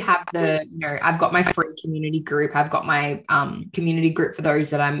 obviously we have the, you know, I've got my free community group. I've got my community group for those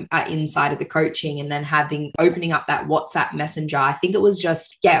that I'm inside of the coaching, and then opening up that WhatsApp messenger. I think it was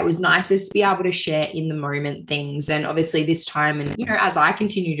just, yeah, it was nice just to be able to share in the moment things. And obviously this time, and, you know, as I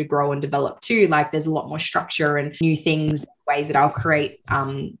continue to grow and develop too, like there's a lot more structure and new things, ways that I'll create,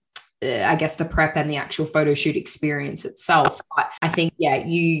 I guess the prep and the actual photo shoot experience itself. But I think, yeah,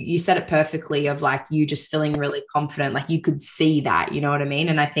 you said it perfectly of like, you just feeling really confident, like you could see that, you know what I mean?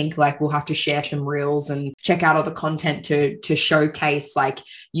 And I think like we'll have to share some reels and check out all the content to showcase like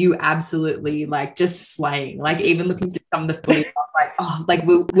you absolutely like just slaying, like even looking through some of the footage, I was like, oh, like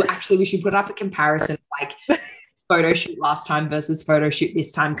we should put up a comparison, like photo shoot last time versus photo shoot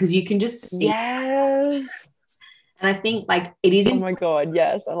this time, because you can just see. Yes. And I think like it is. Oh my God.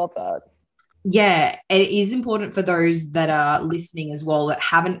 Yes. I love that. Yeah, it is important for those that are listening as well that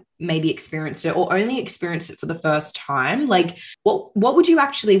haven't maybe experienced it or only experienced it for the first time. Like what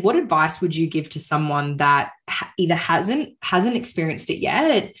advice would you give to someone that either hasn't experienced it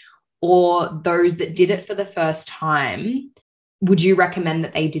yet, or those that did it for the first time? Would you recommend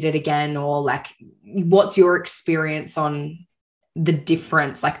that they did it again, or like what's your experience on the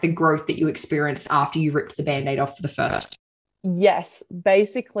difference, like the growth that you experienced after you ripped the Band-Aid off for the first? Yes,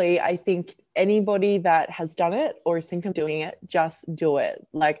 basically, I think anybody that has done it or is thinking of doing it, just do it.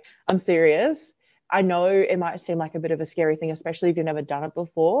 Like, I'm serious. I know it might seem like a bit of a scary thing, especially if you've never done it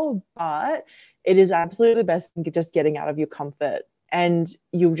before, but it is absolutely the best thing, just getting out of your comfort, and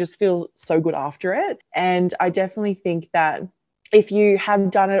you'll just feel so good after it. And I definitely think that if you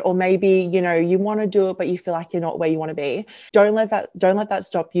have done it, or maybe, you know, you want to do it but you feel like you're not where you want to be, don't let that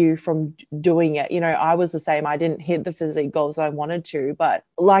stop you from doing it. You know, I was the same. I didn't hit the physique goals I wanted to, but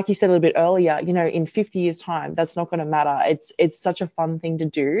like you said a little bit earlier, you know, in 50 years time, that's not going to matter. It's such a fun thing to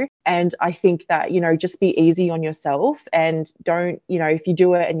do. And I think that, you know, just be easy on yourself, and don't, you know, if you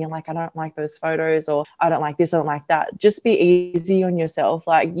do it and you're like, I don't like those photos, or I don't like this, I don't like that, just be easy on yourself.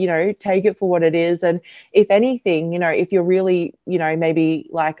 Like, you know, take it for what it is. And if anything, you know, if you're really, you know, maybe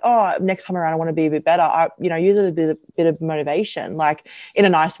like, oh, next time around I want to be a bit better, you know, use it as a bit of motivation, like in a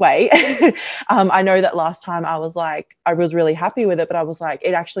nice way. I know that last time I was like, I was really happy with it, but I was like,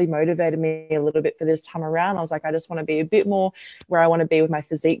 it actually motivated me a little bit for this time around. I was like, I just want to be a bit more where I want to be with my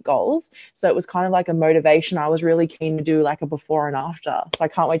physique goals. So it was kind of like a motivation. I was really keen to do like a before and after. So I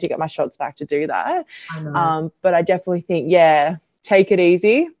can't wait to get my shots back to do that. I know. But I definitely think, yeah, take it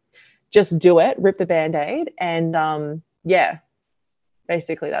easy, just do it, rip the band-aid, and yeah,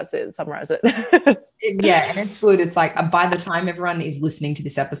 basically that's it, summarize it. Yeah, and it's good. It's like by the time everyone is listening to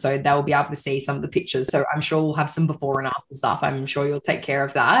this episode, they'll be able to see some of the pictures. So I'm sure we'll have some before and after stuff. I'm sure you'll take care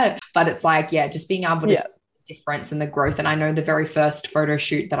of that. But it's like, yeah, just being able to see the difference and the growth. And I know the very first photo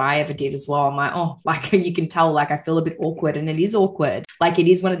shoot that I ever did as well, I'm like, oh, like you can tell, like I feel a bit awkward, and it is awkward. Like it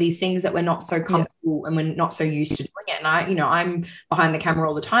is one of these things that we're not so comfortable and we're not so used to doing it. And I, you know, I'm behind the camera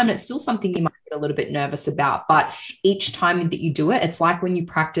all the time, and it's still something you might get a little bit nervous about. But each time that you do it, it's like when you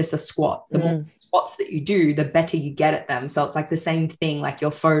practice a squat, the more squats that you do, the better you get at them. So it's like the same thing, like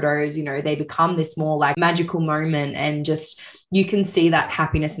your photos, you know, they become this more like magical moment, and just you can see that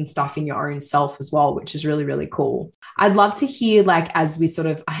happiness and stuff in your own self as well, which is really, really cool. I'd love to hear, like, as we sort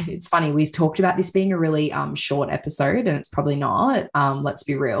of, it's funny, we talked about this being a really short episode, and it's probably not, let's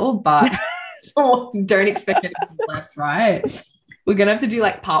be real, but don't expect anything less, right? We're going to have to do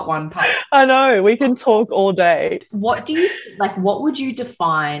like part one, part. I know, we can talk all day. What do you, like, what would you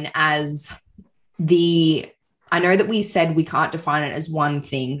define as I know that we said we can't define it as one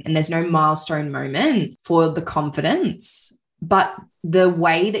thing, and there's no milestone moment for the confidence, but the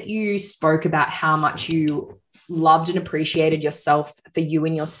way that you spoke about how much you loved and appreciated yourself for you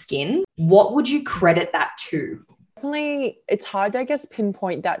and your skin, what would you credit that to? Definitely, it's hard to, I guess,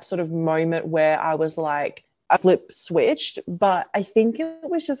 pinpoint that sort of moment where I was like, I flip switched, but I think it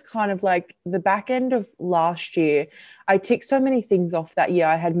was just kind of like the back end of last year. I ticked so many things off that year.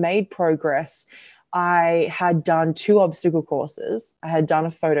 I had made progress. I had done 2 obstacle courses. I had done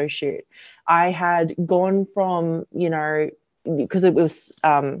a photo shoot. I had gone from, you know, because it was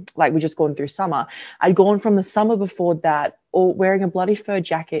like we just gone through summer. I'd gone from the summer before that, or wearing a bloody fur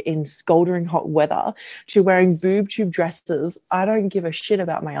jacket in scalding hot weather, to wearing boob tube dresses. I don't give a shit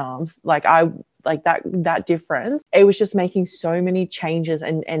about my arms. Like that difference. It was just making so many changes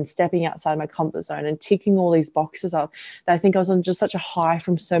and stepping outside my comfort zone and ticking all these boxes up, that I think I was on just such a high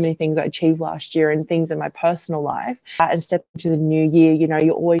from so many things I achieved last year and things in my personal life. And step into the new year, you know,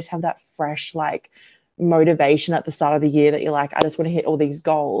 you always have that fresh, like, motivation at the start of the year that you're like, I just want to hit all these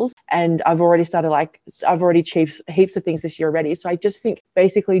goals. And I've already achieved heaps of things this year already. So I just think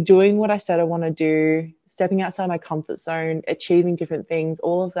basically doing what I said I want to do, stepping outside my comfort zone, achieving different things,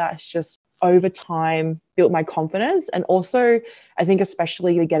 all of that's just over time built my confidence. And also I think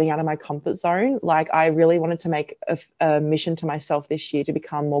especially getting out of my comfort zone, like I really wanted to make a mission to myself this year to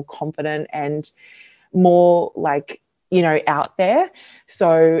become more confident and more, like, you know, out there.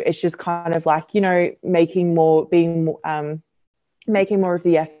 So it's just kind of like, you know, making more of the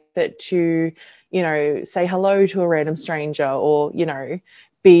effort to, you know, say hello to a random stranger, or, you know,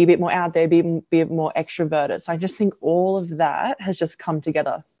 be a bit more out there, be a bit more extroverted. So I just think all of that has just come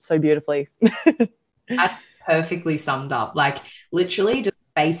together so beautifully. That's perfectly summed up. Like literally just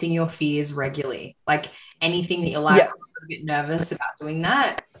facing your fears regularly. Like anything that you're like, I'm a bit nervous about doing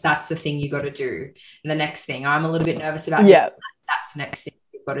that, that's the thing you got to do. And the next thing, I'm a little bit nervous about doing that's the next thing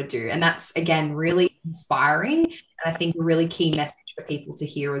you've got to do. And that's, again, really inspiring. And I think a really key message for people to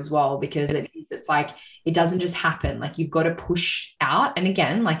hear as well, because it's like, it doesn't just happen. Like you've got to push out. And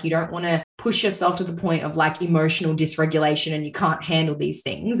again, like you don't want to push yourself to the point of like emotional dysregulation and you can't handle these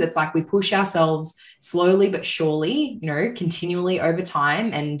things. It's like we push ourselves slowly but surely, you know, continually over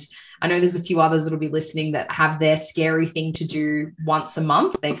time. And I know there's a few others that'll be listening that have their scary thing to do once a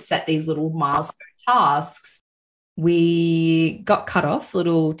month. They've set these little milestone tasks. We got cut off,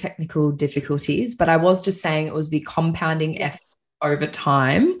 little technical difficulties, but I was just saying it was the compounding effort over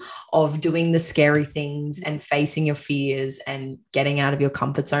time of doing the scary things and facing your fears and getting out of your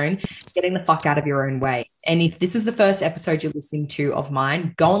comfort zone, getting the fuck out of your own way. And if this is the first episode you're listening to of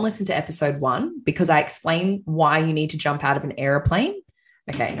mine, go and listen to episode 1 because I explain why you need to jump out of an airplane.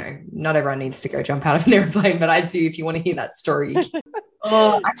 Okay, no, not everyone needs to go jump out of an airplane, but I do if you want to hear that story.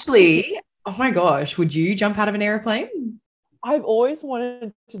 Oh, actually, oh my gosh, would you jump out of an airplane? I've always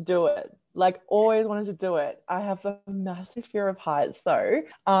wanted to do it. Like always wanted to do it. I have a massive fear of heights though.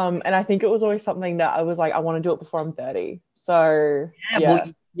 And I think it was always something that I was like, I want to do it before I'm 30. So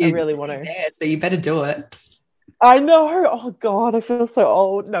well, I really want to. There, so you better do it. I know. Oh God, I feel so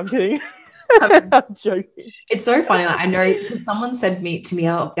old. No, I'm kidding. I'm joking. It's so funny. Like, I know because someone said to me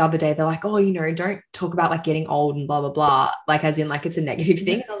the other day, they're like, oh, don't talk about like getting old and blah, blah, blah. Like as in like it's a negative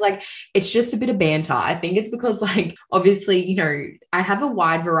thing. And I was like, it's just a bit of banter. I think it's because like, obviously, I have a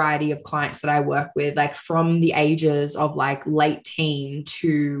wide variety of clients that I work with, like from the ages of like late teen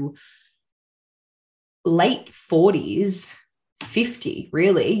to late 40s. 50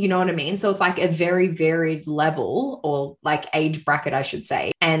 really, you know what I mean? So it's like a very varied level or like age bracket, I should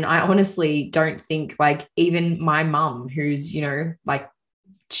say. And I honestly don't think like even my mum who's, like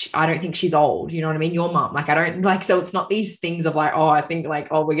I don't think she's old, you know what I mean? Your mum, like I don't like, so it's not these things of like, oh, I think like,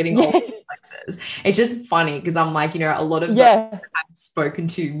 oh, we're getting old places. It's just funny because I'm like, a lot of I've spoken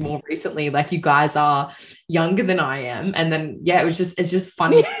to more recently, like you guys are younger than I am. And then it's just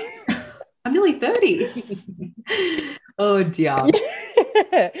funny. I'm nearly 30. Oh dear.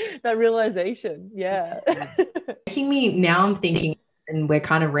 That realization. Yeah. Making me now I'm thinking, and we're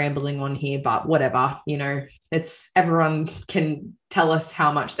kind of rambling on here, but whatever, it's everyone can tell us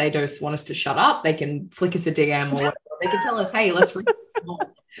how much they just want us to shut up. They can flick us a DM or whatever. They can tell us, hey, let's read more.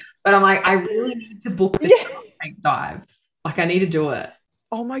 But I'm like, I really need to book this tank dive. Like I need to do it.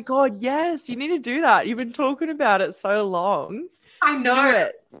 Oh my God, yes, you need to do that. You've been talking about it so long. I know. Do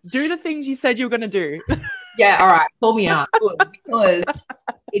it. Do the things you said you were going to do. Yeah, all right. Call me out. Because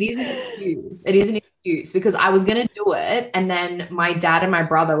it is an excuse. It is an excuse because I was going to do it. And then my dad and my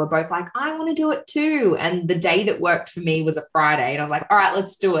brother were both like, I want to do it too. And the day that worked for me was a Friday. And I was like, all right,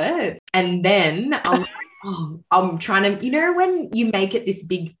 let's do it. And then I was like, oh, I'm trying to, when you make it this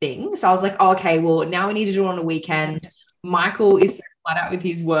big thing. So I was like, oh, okay, well, now we need to do it on a weekend. Michael is so flat out with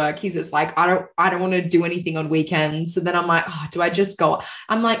his work. He's just like, I don't want to do anything on weekends. So then I'm like, oh, do I just go?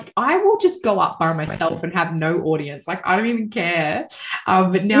 I'm like, I will just go up by myself and have no audience. Like, I don't even care.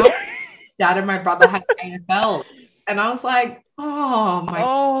 But now dad and my brother had AFL. And I was like, oh my.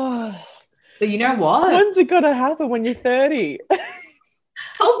 Oh. So you know what? When's it going to happen when you're 30?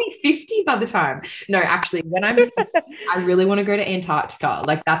 I'll be 50 by the time. No, actually, when I'm 50, I really want to go to Antarctica.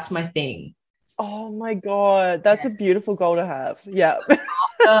 Like, that's my thing. Oh my God, that's a beautiful goal to have. Yeah.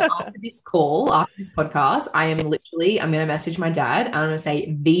 After this call, after this podcast, I'm going to message my dad and I'm going to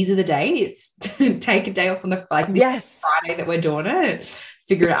say, these are the dates. Take a day off on the Friday that we're doing it.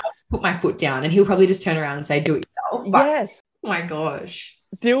 Figure it out. Just put my foot down. And he'll probably just turn around and say, do it yourself. But, oh my gosh.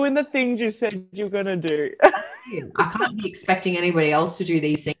 Doing the things you said you're going to do. I can't be expecting anybody else to do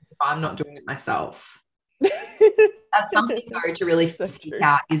these things if I'm not doing it myself. That's something though to really seek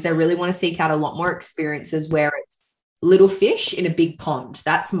out is I really want to seek out a lot more experiences where it's little fish in a big pond.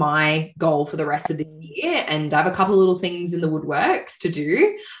 That's my goal for the rest of this year. And I have a couple of little things in the woodworks to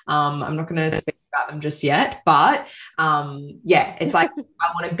do. I'm not going to speak about them just yet, but it's like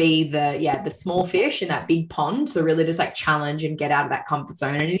I want to be the small fish in that big pond. So really just like challenge and get out of that comfort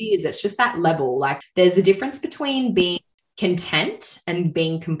zone. And it's just that level. Like there's a difference between being content and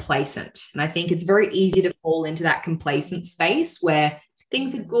being complacent. And I think it's very easy to fall into that complacent space where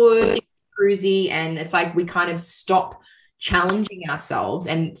things are good, cruisy, and it's like we kind of stop challenging ourselves.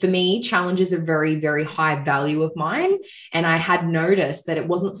 And for me, challenges are very, very high value of mine. And I had noticed that it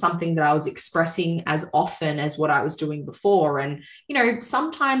wasn't something that I was expressing as often as what I was doing before. And,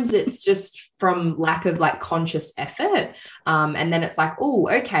 sometimes it's just from lack of like conscious effort. And then it's like, oh,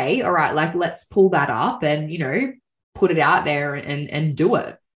 okay, all right, like let's pull that up and, put it out there and do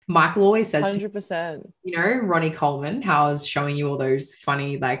it. Michael always says 100%. Ronnie Coleman, how I was showing you all those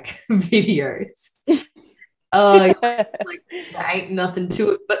funny like videos. Like there ain't nothing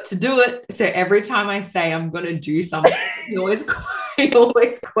to it but to do it. So every time I say I'm gonna do something, he always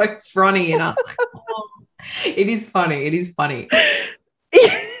quotes Ronnie, and I'm like, oh, it is funny. It is funny.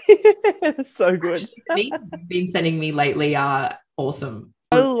 So good. The memes you've been sending me lately are awesome.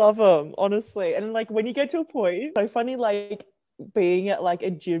 I love them, honestly. And like when you get to a point, so funny, like being at like a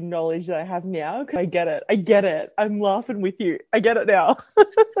gym knowledge that I have now, because I get it. I'm laughing with you. I get it now. I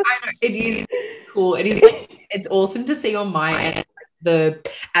know, it is cool. It is like it's awesome to see on my end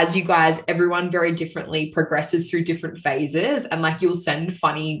as you guys, everyone very differently progresses through different phases, and like you'll send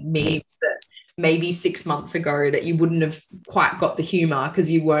funny memes that maybe 6 months ago that you wouldn't have quite got the humor because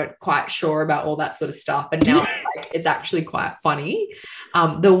you weren't quite sure about all that sort of stuff, and now it's actually quite funny.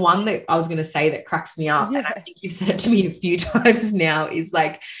 The one that I was going to say that cracks me up, and I think you've said it to me a few times now, is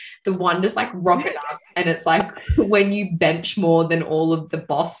like the one just like rocking up, and it's like when you bench more than all of the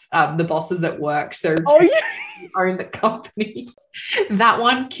bosses at work, so you own the company. That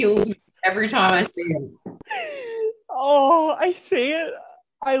one kills me every time I see it. Oh, I see it.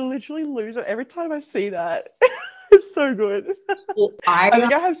 I literally lose it every time I see that. It's so good. Well, I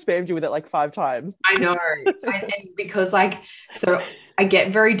think I have spammed you with it like 5 times. I know. And because like, so I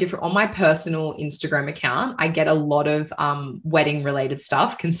get very different on my personal Instagram account. I get a lot of wedding related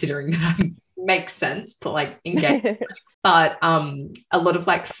stuff, considering that makes sense, but like engage. But a lot of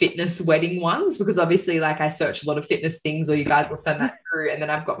like fitness wedding ones, because obviously like I search a lot of fitness things, or you guys will send that through, and then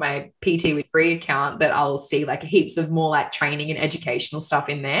I've got my PT with Bree account that I'll see like heaps of more like training and educational stuff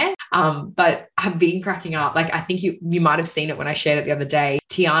in there. But I've been cracking up. Like I think you might have seen it when I shared it the other day.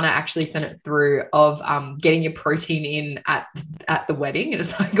 Tiana actually sent it through of getting your protein in at the wedding, and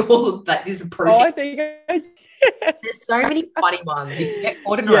it's like all of that is a protein. Oh, I think there's so many funny ones. You can get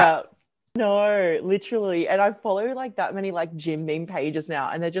caught in a wrap. No, literally. And I follow like that many like gym meme pages now,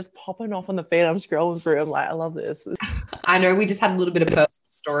 and they're just popping off on the feed. I'm scrolling through. I'm like, I love this. I know we just had a little bit of personal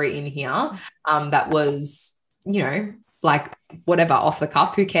story in here that was, you know, like whatever, off the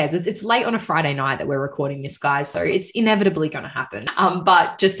cuff, who cares? It's late on a Friday night that we're recording this, guys, so it's inevitably going to happen.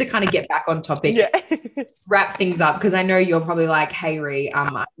 But just to kind of get back on topic, wrap things up, because I know you're probably like, hey Ree, I'm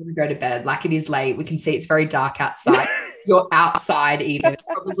going to go to bed. Like it is late. We can see it's very dark outside. You're outside even. It's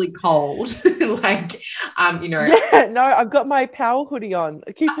probably cold. Like, you know. Yeah, no, I've got my power hoodie on.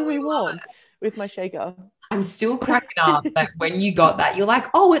 Keeping me warm with my shaker. I'm still cracking up that when you got that, you're like,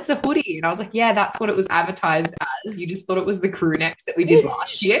 oh, it's a hoodie. And I was like, yeah, that's what it was advertised as. You just thought it was the crew necks that we did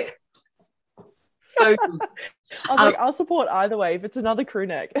last year. So good. I was like, I'll support either way if it's another crew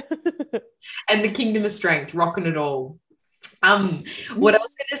neck. And the Kingdom of Strength, rocking it all. What I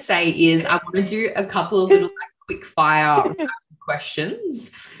was going to say is I want to do a couple of little like quick fire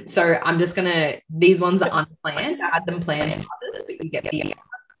questions. So I'm just going to, these ones are unplanned. I had them planned for others, but you get the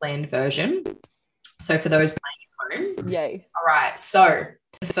unplanned version. So for those playing at home. Yay. All right. So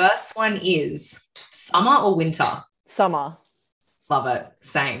the first one is summer or winter? Summer. Love it.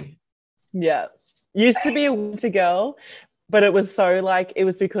 Same. Yeah. Used to be a winter girl, but it was so like, it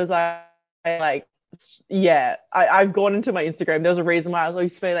was because I like, yeah, I've gone into my Instagram. There was a reason why I was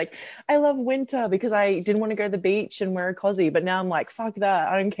always saying like, I love winter because I didn't want to go to the beach and wear a cozy. But now I'm like, fuck that.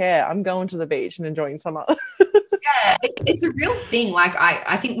 I don't care. I'm going to the beach and enjoying summer. Yeah, it's a real thing. Like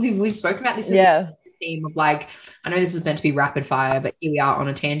I think we've spoken about this in the theme of like, I know this is meant to be rapid fire, but here we are on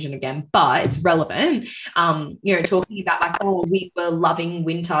a tangent again, but it's relevant. You know, talking about like, oh, we were loving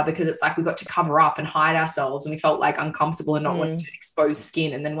winter because it's like we got to cover up and hide ourselves and we felt like uncomfortable and not wanting to expose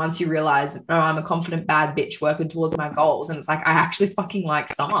skin. And then once you realize, oh, I'm a confident bad bitch working towards my goals, and it's like, I actually fucking like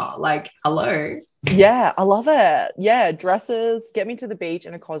summer. Like, hello. Yeah, I love it. Yeah, dresses, get me to the beach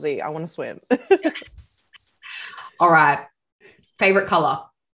in a cozy. I want to swim. All right. Favorite color?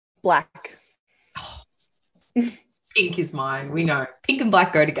 Black. Pink is mine. We know. Pink and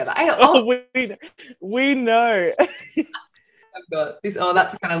black go together. We know. I've got this. Oh,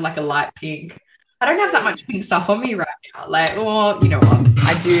 that's kind of like a light pink. I don't have that much pink stuff on me right now. Like, oh, you know what?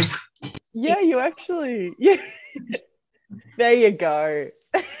 I do. Yeah, you actually. Yeah. There you go.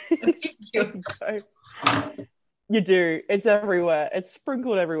 You do. It's everywhere. It's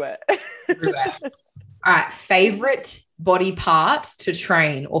sprinkled everywhere. All right. Favorite body part to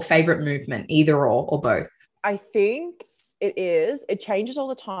train or favorite movement, either or both? I think it is. It changes all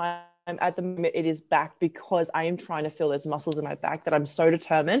the time. At the moment, it is back because I am trying to feel those muscles in my back that I'm so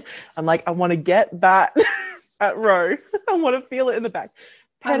determined. I'm like, I want to get that at row. I want to feel it in the back.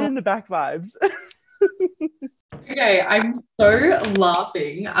 Pen in the back vibes. Okay, I'm so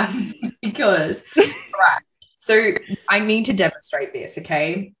laughing because, right, so I need to demonstrate this,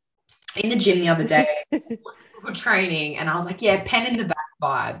 okay? In the gym the other day, we training, and I was like, yeah, pen in the back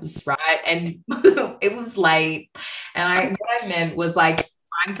vibes, right? And it was late, and what I meant was like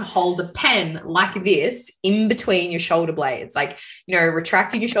trying to hold a pen like this in between your shoulder blades, like, you know,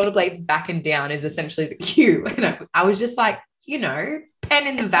 retracting your shoulder blades back and down is essentially the cue. And I was just like, you know, pen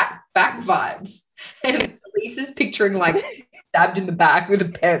in the back vibes. And Lisa's picturing like stabbed in the back with a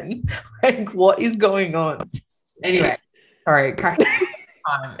pen. Like, what is going on? Anyway, sorry, crack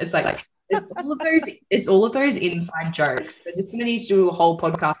time. It's like It's all of those inside jokes. We're just gonna need to do a whole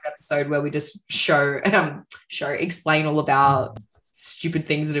podcast episode where we just explain all about stupid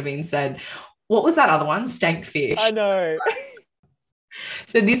things that have been said. What was that other one? Stank fish. I know.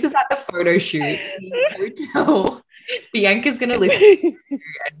 So this is at the photo shoot in the hotel. Bianca's gonna listen to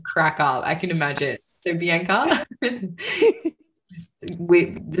and crack up. I can imagine. So Bianca,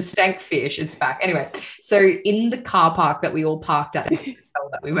 with the stank fish, it's back. Anyway, so in the car park that we all parked at this hotel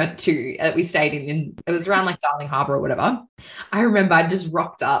that we went to, that we stayed in, it was around like Darling Harbour or whatever. I remember I just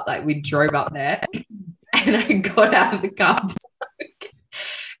rocked up, like we drove up there, and I got out of the car park,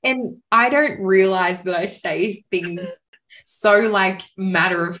 and I don't realize that I say things so like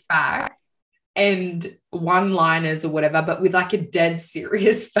matter of fact and one-liners or whatever, but with like a dead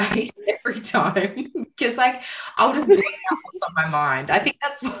serious face every time, because like I'll just blurt out what's on my mind. I think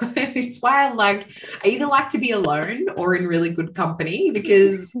that's why I either like to be alone or in really good company,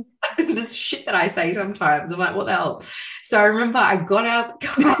 because this shit that I say sometimes I'm like, what the hell? So I remember I got out of the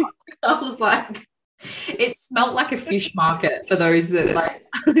car. I was like, it smelled like a fish market for those that like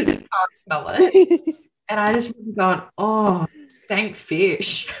can't smell it. And I just remember going, oh, stank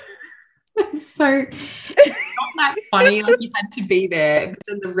fish. So it's not that funny, like you had to be there, but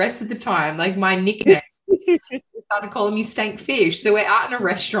then the rest of the time, like my nickname, they started calling me stank fish. So we're out in a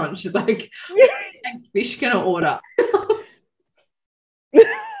restaurant. She's like, what stank fish gonna order?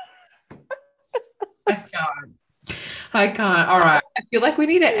 I can't. All right. I feel like we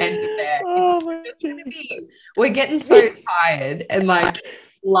need to end it there. We're getting so tired and like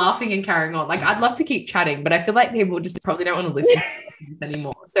laughing and carrying on. Like I'd love to keep chatting, but I feel like people just probably don't want to listen to this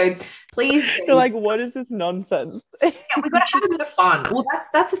anymore. So please, they're like, what is this nonsense? Yeah, we've got to have a bit of fun. Well,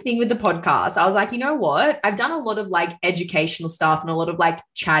 that's the thing with the podcast. I was like, you know what? I've done a lot of like educational stuff and a lot of like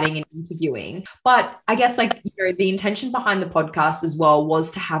chatting and interviewing, but I guess like, you know, the intention behind the podcast as well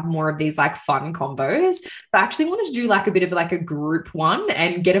was to have more of these like fun combos. So I actually wanted to do like a bit of like a group one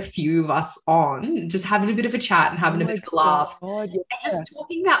and get a few of us on, just having a bit of a chat and having a bit of a laugh. And just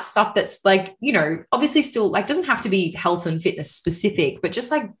talking about stuff that's like, you know, obviously still like doesn't have to be health and fitness specific, but just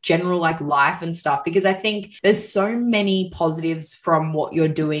like general like life and stuff, because I think there's so many positives from what you're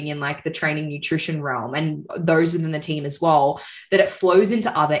doing in like the training nutrition realm and those within the team as well, that it flows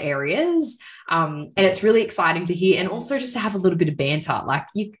into other areas. And it's really exciting to hear, and also just to have a little bit of banter. Like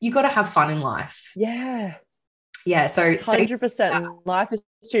you got to have fun in life. Yeah. So 100%. Life is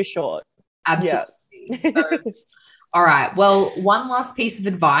too short. Absolutely. Yeah. So, all right. Well, one last piece of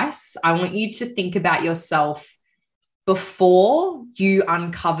advice. I want you to think about yourself before you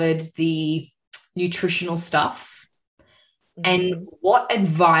uncovered the nutritional stuff. And what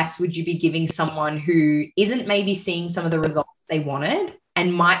advice would you be giving someone who isn't maybe seeing some of the results they wanted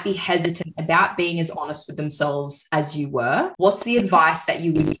and might be hesitant about being as honest with themselves as you were? What's the advice that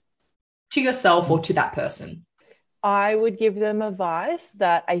you would give to yourself or to that person? I would give them advice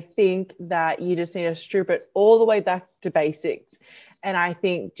that I think that you just need to strip it all the way back to basics. And I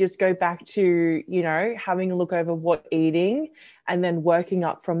think just go back to, you know, having a look over what eating and then working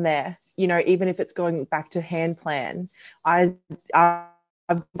up from there, you know, even if it's going back to hand plan. I've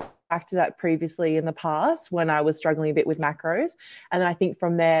back to that previously in the past when I was struggling a bit with macros. And then I think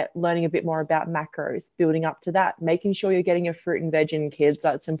from there, learning a bit more about macros, building up to that, making sure you're getting your fruit and veg in, kids.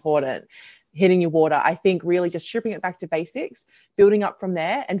 That's important. Hitting your water. I think really just stripping it back to basics, building up from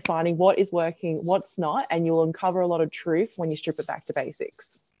there and finding what is working, what's not, and you'll uncover a lot of truth when you strip it back to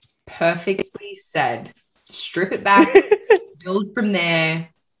basics. Perfectly said. Strip it back, build from there,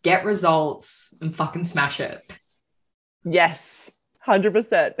 get results, and fucking smash it. Yes,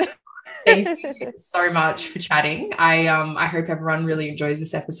 100%. Thank you so much for chatting. I hope everyone really enjoys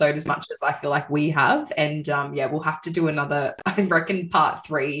this episode as much as I feel like we have. And we'll have to do another, I reckon, part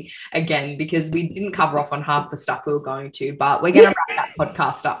 3 again, because we didn't cover off on half the stuff we were going to, but we're going to wrap that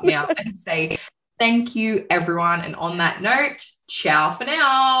podcast up now and say thank you, everyone. And on that note, ciao for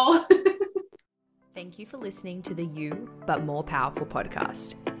now. Thank you for listening to the You But More Powerful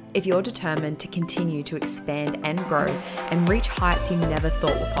podcast. If you're determined to continue to expand and grow and reach heights you never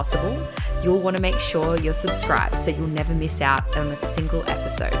thought were possible, you'll want to make sure you're subscribed so you'll never miss out on a single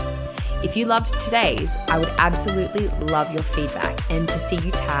episode. If you loved today's, I would absolutely love your feedback and to see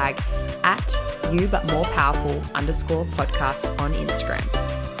you tag at YouButMorePowerful_podcast on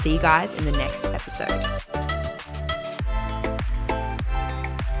Instagram. See you guys in the next episode.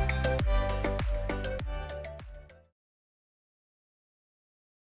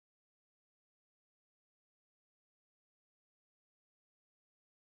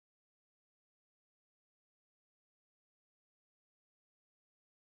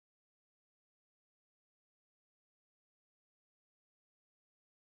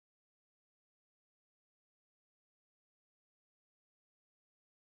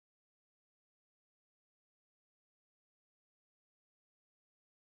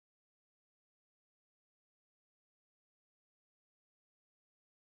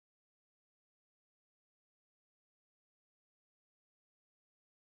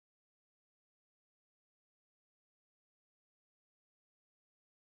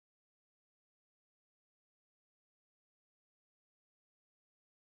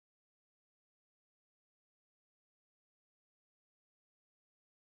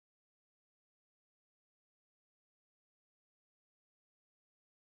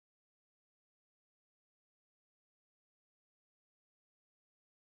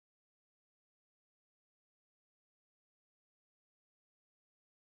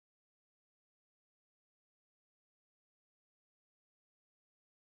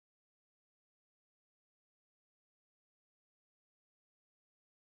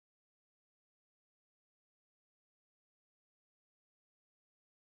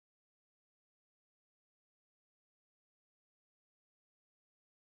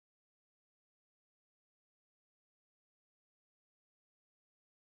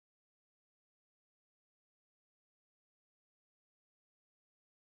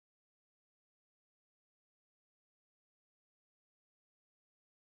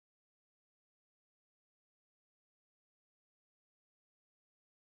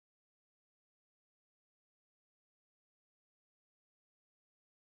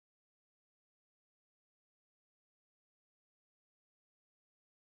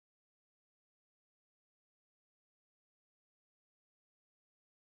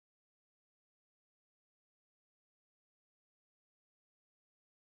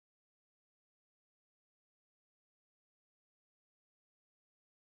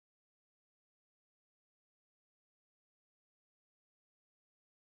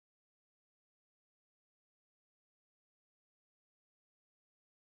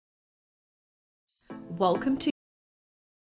 welcome to